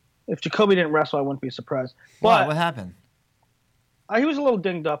didn't wrestle. I wouldn't be surprised. But what happened? he was a little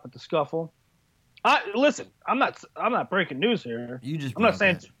dinged up at the scuffle. Listen, I'm not breaking news here. You just. I'm not broke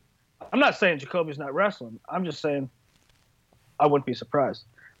saying it. I'm not saying Jacoby's not wrestling. I'm just saying I wouldn't be surprised.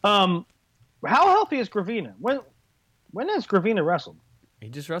 How healthy is Gravina? When has Gravina wrestled? He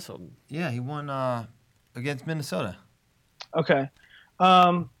just wrestled. Yeah, he won against Minnesota. Okay.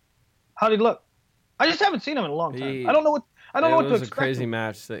 How did he look? I just haven't seen him in a long time. I don't know what It to was a expect. crazy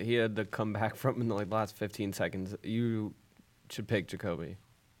match that he had to come back from in the last 15 seconds. You should pick Jacoby.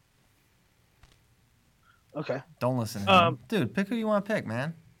 Okay. Don't listen to him. Um, Dude, pick who you want to pick,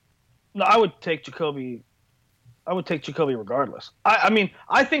 man. No, I would take Jacoby. I would take Jacoby regardless. I mean,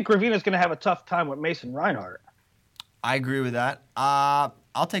 I think Gravina's going to have a tough time with Mason Reinhardt. I agree with that. I'll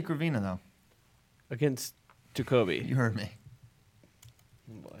take Gravina though. Against Jacoby. You heard me.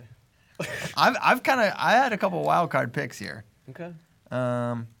 Oh boy. I had a couple wild card picks here. Okay.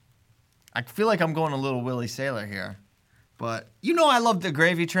 I feel like I'm going a little Willie Sailor here, but I love the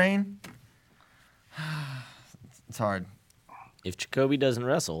gravy train. It's hard. If Jacoby doesn't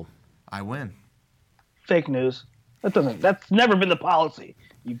wrestle, I win. Fake news. That's never been the policy.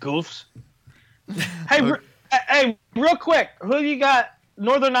 You goofs. Hey, real quick, who you got?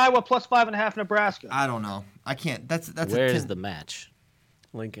 Northern Iowa plus 5.5 Nebraska. I don't know. I can't. That's. Where's the match?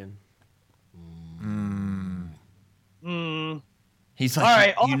 Lincoln. He's like,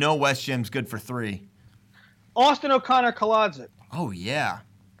 all right, West Jim's good for 3. Austin O'Connor Kolodzic. Oh yeah.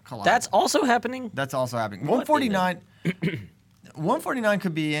 That's also happening. That's also happening. What 149. 149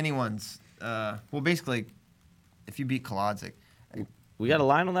 could be anyone's. Well, basically, if you beat Kolodzic. We got a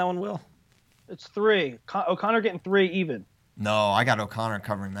line on that one, Will? It's 3. O'Connor getting 3 even. No, I got O'Connor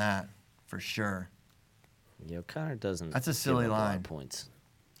covering that for sure. Yeah, O'Connor doesn't. That's a silly give up a lot line. of points.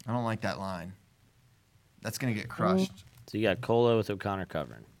 I don't like that line. That's gonna get crushed. So you got Cola with O'Connor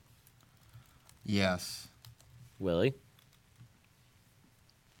covering. Yes. Willie?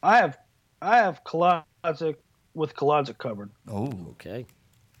 I have Kolodzic with Kolodzic covered. Oh, Okay.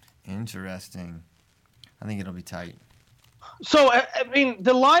 interesting. I think it'll be tight. So I mean,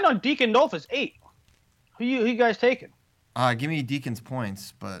 the line on Deacon Nolf is 8. Who you guys taking? Give me Deacon's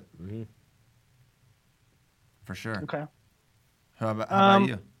points, but for sure. Okay. How about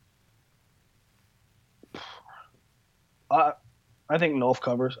you? I think Nolf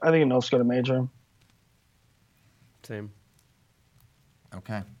covers. I think Nolf's going to major him. Same.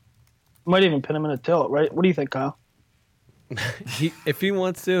 Okay. Might even pin him in a tilt, right? What do you think, Kyle? If he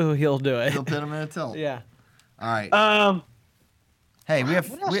wants to, he'll do it. He'll pin him in a tilt. Yeah. All right. What Hey, else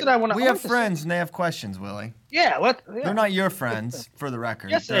did I wanna- we I have wanted to friends and they have questions, Willie. Yeah, They're not your friends, for the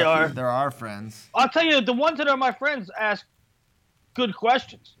record. Yes, they are. They're our friends. I'll tell you, the ones that are my friends ask good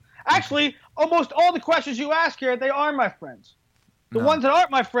questions. Actually, almost all the questions you ask here, they are my friends. The No. ones that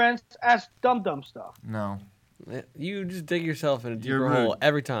aren't my friends ask dumb stuff. No. You just dig yourself in a You're deeper rude. hole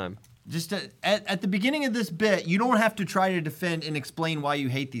every time. Just at the beginning of this bit, you don't have to try to defend and explain why you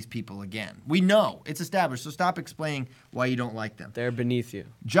hate these people again. We know. It's established, so stop explaining why you don't like them. They're beneath you.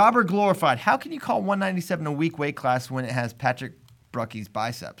 Jobber Glorified. How can you call 197 a weak weight class when it has Patrick Brucky's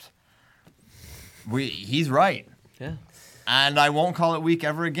biceps? He's right. Yeah. And I won't call it weak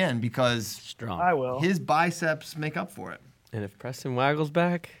ever again because Strong. I will. his biceps make up for it. And if Preston Waggle's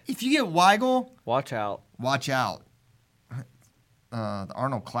back, If you get Weigel, watch out. watch out. The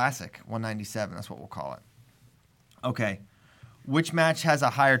Arnold Classic, 197. That's what we'll call it. Okay. Which match has a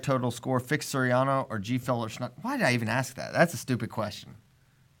higher total score, Fix Soriano or G. Feller Schnuck? Why did I even ask that? That's a stupid question.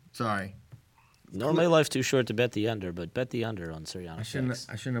 Sorry. Normally, life's too short to bet the under, but bet the under on Soriano. I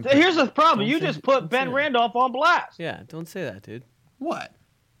shouldn't have. Here's the problem. Don't You say- just put Ben say that. Randolph on blast. Yeah, don't say that, dude. What?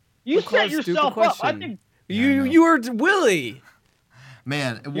 You Don't call set it a stupid yourself up. I question. think You are Willie.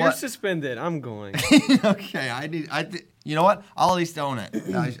 Man, You're what? suspended. I'm going. Okay, you know what? I'll at least own it.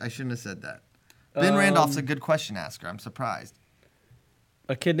 I shouldn't have said that. Ben Randolph's a good question asker. I'm surprised.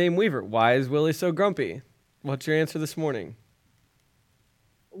 A kid named Weaver. Why is Willie so grumpy? What's your answer this morning?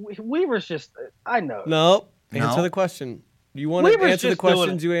 Weaver's just. I know. No. No. Answer the question. You want to Weaver's answer the just doing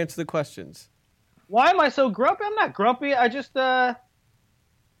questions, it. you answer the questions. Why am I so grumpy? I'm not grumpy. I just. I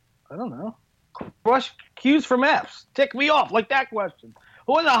don't know. Crush Q's from F's. Tick me off like that question.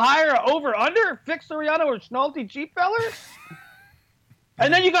 Who is a higher over under? Fix Soriano or Schnalte G. Feller?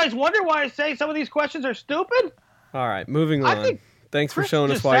 And then you guys wonder why I say some of these questions are stupid? All right, moving I on. think Thanks for Chris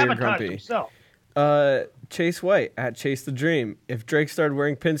showing us just why you're sabotaged grumpy. himself. Chase White at Chase the Dream. If Drake started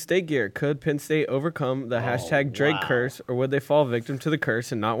wearing Penn State gear, could Penn State overcome the hashtag Drake curse, or would they fall victim to the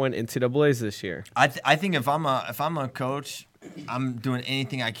curse and not win NCAAs this year? I think if I'm a coach, I'm doing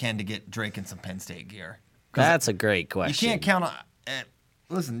anything I can to get Drake in some Penn State gear. That's a great You question. can't count on.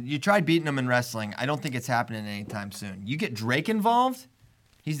 Listen, you tried beating him in wrestling. I don't think it's happening anytime soon. You get Drake involved,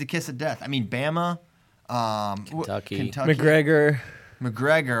 he's the kiss of death. I mean, Bama, Kentucky.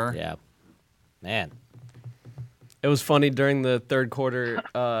 McGregor. Yeah. Man. It was funny during the third quarter,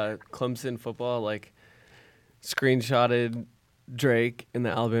 Clemson football, like, screenshotted Drake in the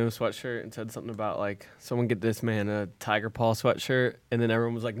Alabama sweatshirt and said something about, like, someone get this man a Tiger Paw sweatshirt. And then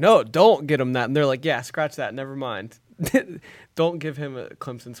everyone was like, no, don't get him that. And they're like, yeah, scratch that. Never mind. Don't give him a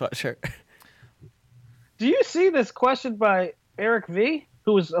Clemson sweatshirt. Do you see this question by Eric V.,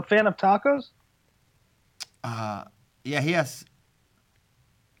 who is a fan of tacos? Yeah, he has.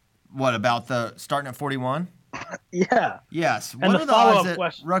 What about the starting at 41? Yeah. Yes. And What the are the odds follow-up that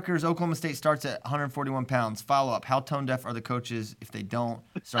question. Rutgers, Oklahoma State starts at 141 pounds? Follow up. How tone deaf are the coaches if they don't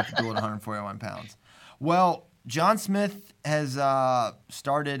start the duel at 141 pounds? Well, John Smith has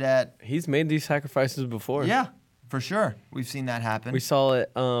started at. He's made these sacrifices before. Yeah, for sure. We've seen that happen. We saw it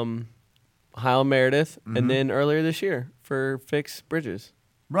Hyle Meredith, and then earlier this year for Fix Bridges.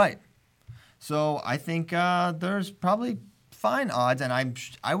 Right. So I think there's probably fine odds, and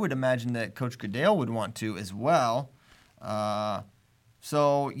I would imagine that Coach Goodale would want to as well.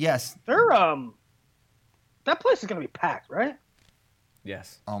 So yes, They're that place is gonna be packed, right?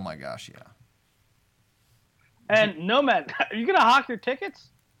 Yes. oh my gosh, yeah. And Nomad, are you gonna hawk your tickets?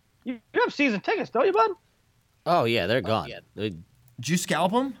 You have season tickets, don't you, bud? Oh yeah, they're gone. Did you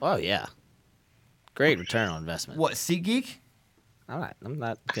scalp them? Oh yeah, great return on investment. What, SeatGeek? I'm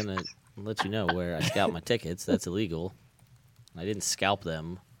not gonna let you know where I scalp my tickets. That's illegal. I didn't scalp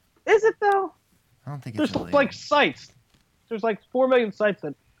them. Is it though? I don't think There's it's illegal. like sites. There's like 4 million sites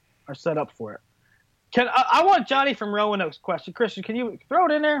that are set up for it. I want Johnny from Roanoke's question. Christian, can you throw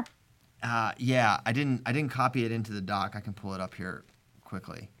it in there? Yeah, I didn't copy it into the doc. I can pull it up here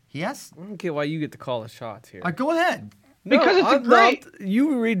quickly. Yes? I don't get why you get to call the shots here. Go ahead. Because it's a great.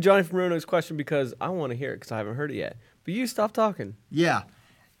 You read Johnny from Roanoke's question because I want to hear it because I haven't heard it yet. But you stop talking. Yeah.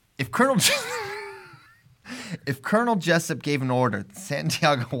 If Colonel Jessup gave an order that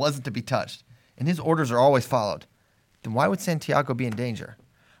Santiago wasn't to be touched, and his orders are always followed, then why would Santiago be in danger?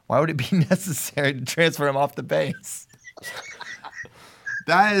 Why would it be necessary to transfer him off the base?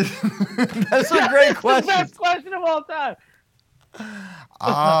 That's a great question. The best question of all time.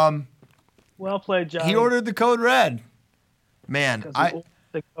 Well played, Johnny. He ordered the code red. Man, the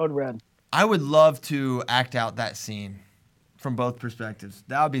code red. I would love to act out that scene from both perspectives.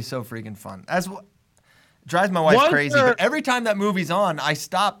 That would be so freaking fun. That's what drives my wife crazy. But every time that movie's on, I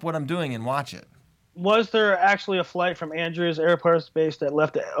stop what I'm doing and watch it. Was there actually a flight from Andrews Air Force Base that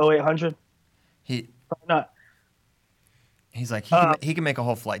left at 0800? Probably not. He's like, he can make a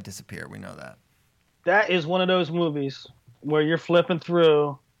whole flight disappear. We know that. That is one of those movies where you're flipping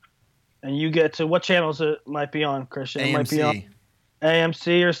through and you get to what channels it might be on, Christian. It might be on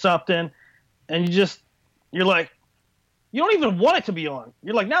AMC or something. And you're like, you don't even want it to be on.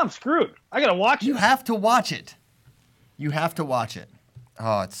 You're like, now I'm screwed. I got to watch it. You have to watch it.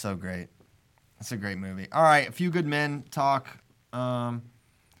 Oh, it's so great. It's a great movie. All right, A Few Good Men talk.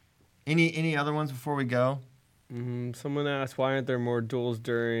 Any other ones before we go? Someone asked, why aren't there more duels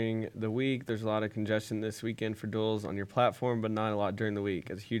during the week? There's a lot of congestion this weekend for duels on your platform, but not a lot during the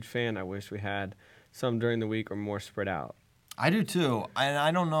week. As a huge fan, I wish we had some during the week or more spread out. I do too. And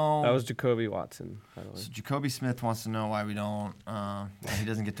I don't know. That was Jacoby Watson, by the way. So Jacoby Smith wants to know why we don't. He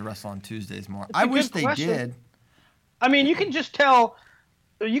doesn't get to wrestle on Tuesdays more. I wish they did. I mean, you can just tell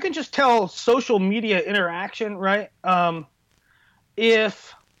social media interaction, right?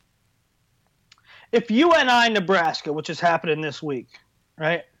 If UNI Nebraska, which is happening this week,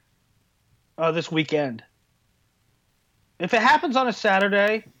 right? This weekend. If it happens on a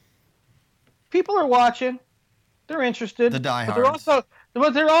Saturday, people are watching. They're interested. The diehards.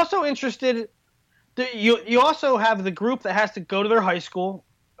 But they're also interested. You also have the group that has to go to their high school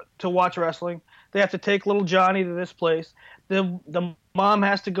to watch wrestling. They have to take little Johnny to this place. The mom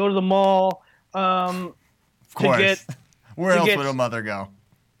has to go to the mall. Of course. Where else would a mother go?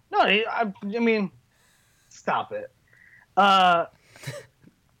 No, I mean, stop it. But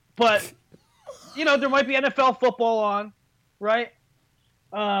there might be NFL football on, right?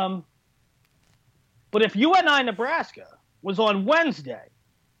 But if UNI Nebraska was on Wednesday,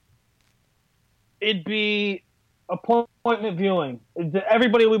 it'd be appointment viewing.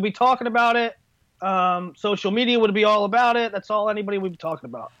 Everybody would be talking about it. Social media would be all about it. That's all anybody would be talking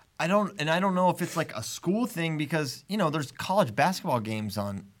about. I don't know if it's like a school thing because there's college basketball games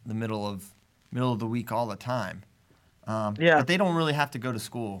on the middle of the week all the time. But they don't really have to go to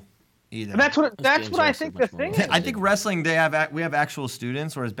school either. That's what I think the thing is. I think wrestling we have actual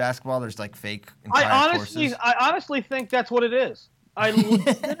students, whereas basketball there's like fake entire courses. I honestly think that's what it is.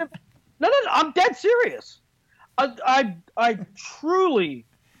 No, I'm dead serious. I truly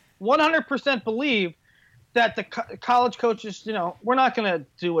 100% believe that the college coaches, we're not going to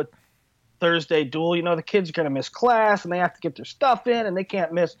do a Thursday duel. The kids are going to miss class and they have to get their stuff in and they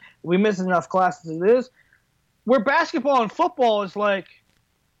can't miss. We miss enough classes as it is. Where basketball and football is like,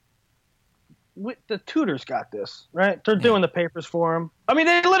 the tutors got this, right? They're doing the papers for them. I mean,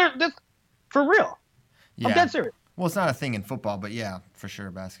 they literally, for real. Yeah. I'm dead serious. Well, it's not a thing in football, but yeah, for sure,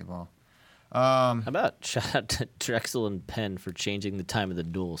 basketball. How about shout out to Drexel and Penn for changing the time of the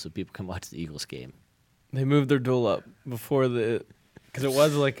duel so people can watch the Eagles game? They moved their duel up before the Because it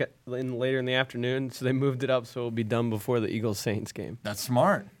was like later in the afternoon, so they moved it up so it'll be done before the Eagles-Saints game. That's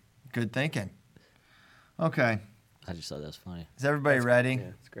smart. Good thinking. Okay. I just thought that was funny. Is everybody ready? Yeah,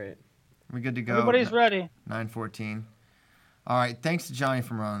 it's great. We good to go? Everybody's ready. 9:14. All right. Thanks to Johnny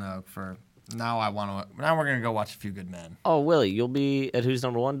from Roanoke for. Now we're gonna go watch A Few Good Men. Oh, Willie, you'll be at Who's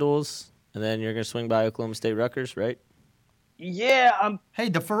Number One duels, and then you're gonna swing by Oklahoma State Rutgers, right? Yeah. Hey,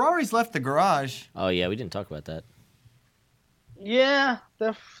 the Ferraris left the garage. Oh yeah, we didn't talk about that. Yeah,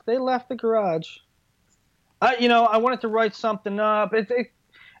 they left the garage. I wanted to write something up.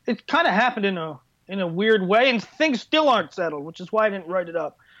 It kind of happened in a weird way, and things still aren't settled, which is why I didn't write it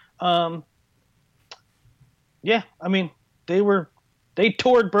up. Yeah, I mean, they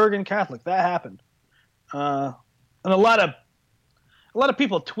toured Bergen Catholic. That happened, and a lot of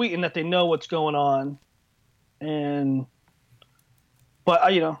people tweeting that they know what's going on, but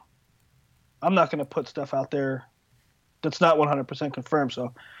I'm not going to put stuff out there that's not 100% confirmed.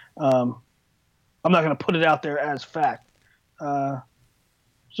 So, I'm not going to put it out there as fact.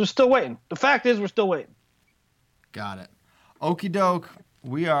 So still waiting. The fact is, we're still waiting. Got it. Okie doke.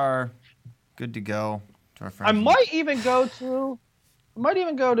 We are good to go. To our friends. I might even go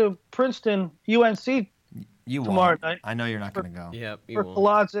to Princeton, UNC tomorrow night. I know you're not going to go. Yep. For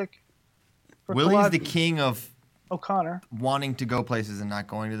Kolodzic. Willie's the king of O'Connor wanting to go places and not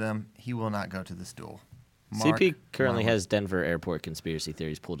going to them. He will not go to this duel. Mark CP currently has Denver airport conspiracy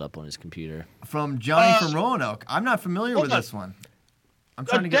theories pulled up on his computer. From Johnny from Roanoke. I'm not familiar with this one. I'm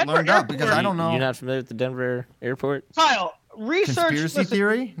trying to get learned up because I don't know. You're not familiar with the Denver airport? Kyle, research. Conspiracy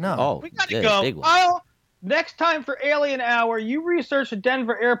theory? No. Oh, we gotta yeah, go. big one. Kyle, next time for Alien Hour, you research the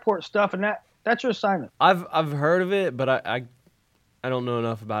Denver airport stuff, and that's your assignment. I've heard of it, but I don't know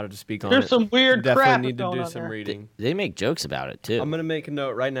enough about it to speak on it. There's some weird Definitely crap need to going do on some there. reading. They make jokes about it, too. I'm going to make a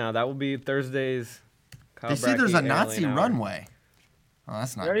note right now. That will be Thursday's Kyle They say there's Brackey a Nazi Alien Hour. runway. Oh,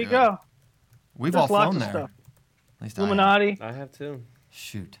 that's not There you good. go. We've There's all lots flown of there. stuff. At least I have. Illuminati. I have too.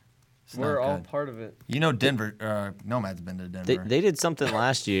 Shoot. It's We're not all good. part of it. You know Denver, Nomad's been to Denver. They did something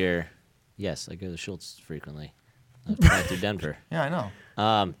last year. Yes, I go to Schultz frequently. I fly through Denver. Yeah, I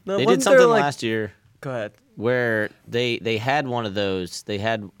know. No, They wasn't did something there, like- last year Go ahead. where they had one of those. They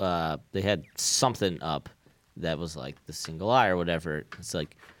had something up that was like the single eye or whatever. It's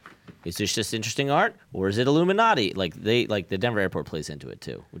like, is this just interesting art or is it Illuminati? Like the Denver airport plays into it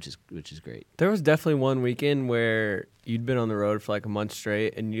too, which is great. There was definitely one weekend where you'd been on the road for like a month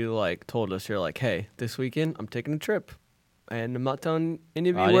straight, and you like told us, you're like, "Hey, this weekend I'm taking a trip, and I'm not telling any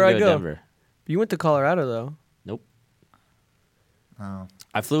of you I where I didn't go go." to Denver. You went to Colorado though. Nope. Oh.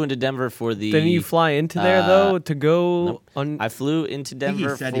 I flew into Denver for the. Didn't you fly into there though to go nope. on? I flew into I think he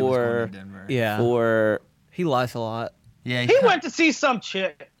Denver said he was going for to Denver. Yeah, for he lies a lot. Yeah. He went to see some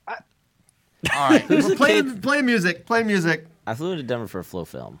chick. All right. Who's the play kid? music. Play music. I flew into Denver for a flow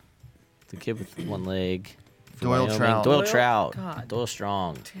film. The kid with one leg. from Doyle Wyoming. Trout. Doyle Doyle? Trout. God. Doyle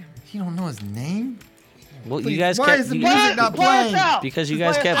Strong. You don't know his name? Well, Please, you guys why kept is the you- music not Play us playing? out. because you Play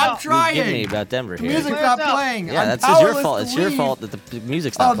guys us kept out. trying. giving me about Denver The here. music's Play not us out. playing. Yeah, I'm that's your powerless fault. to It's your leave. fault that the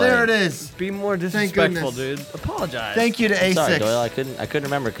music's not Oh, playing. there it is. Be more Thank disrespectful, goodness. dude. Apologize. Thank you to A6. Sorry, Doyle. I couldn't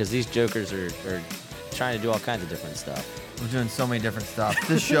remember because these jokers are trying to do all kinds of different stuff. We're doing so many different stuff.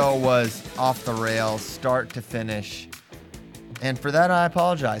 This show was off the rails, start to finish. And for that, I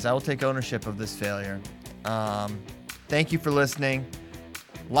apologize. I will take ownership of this failure. Thank you for listening.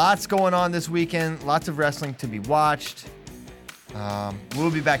 Lots going on this weekend. Lots of wrestling to be watched.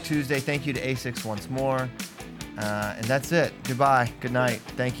 We'll be back Tuesday. Thank you to A6 once more. And that's it. Goodbye. Good night.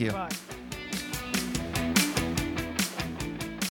 Thank you. Bye.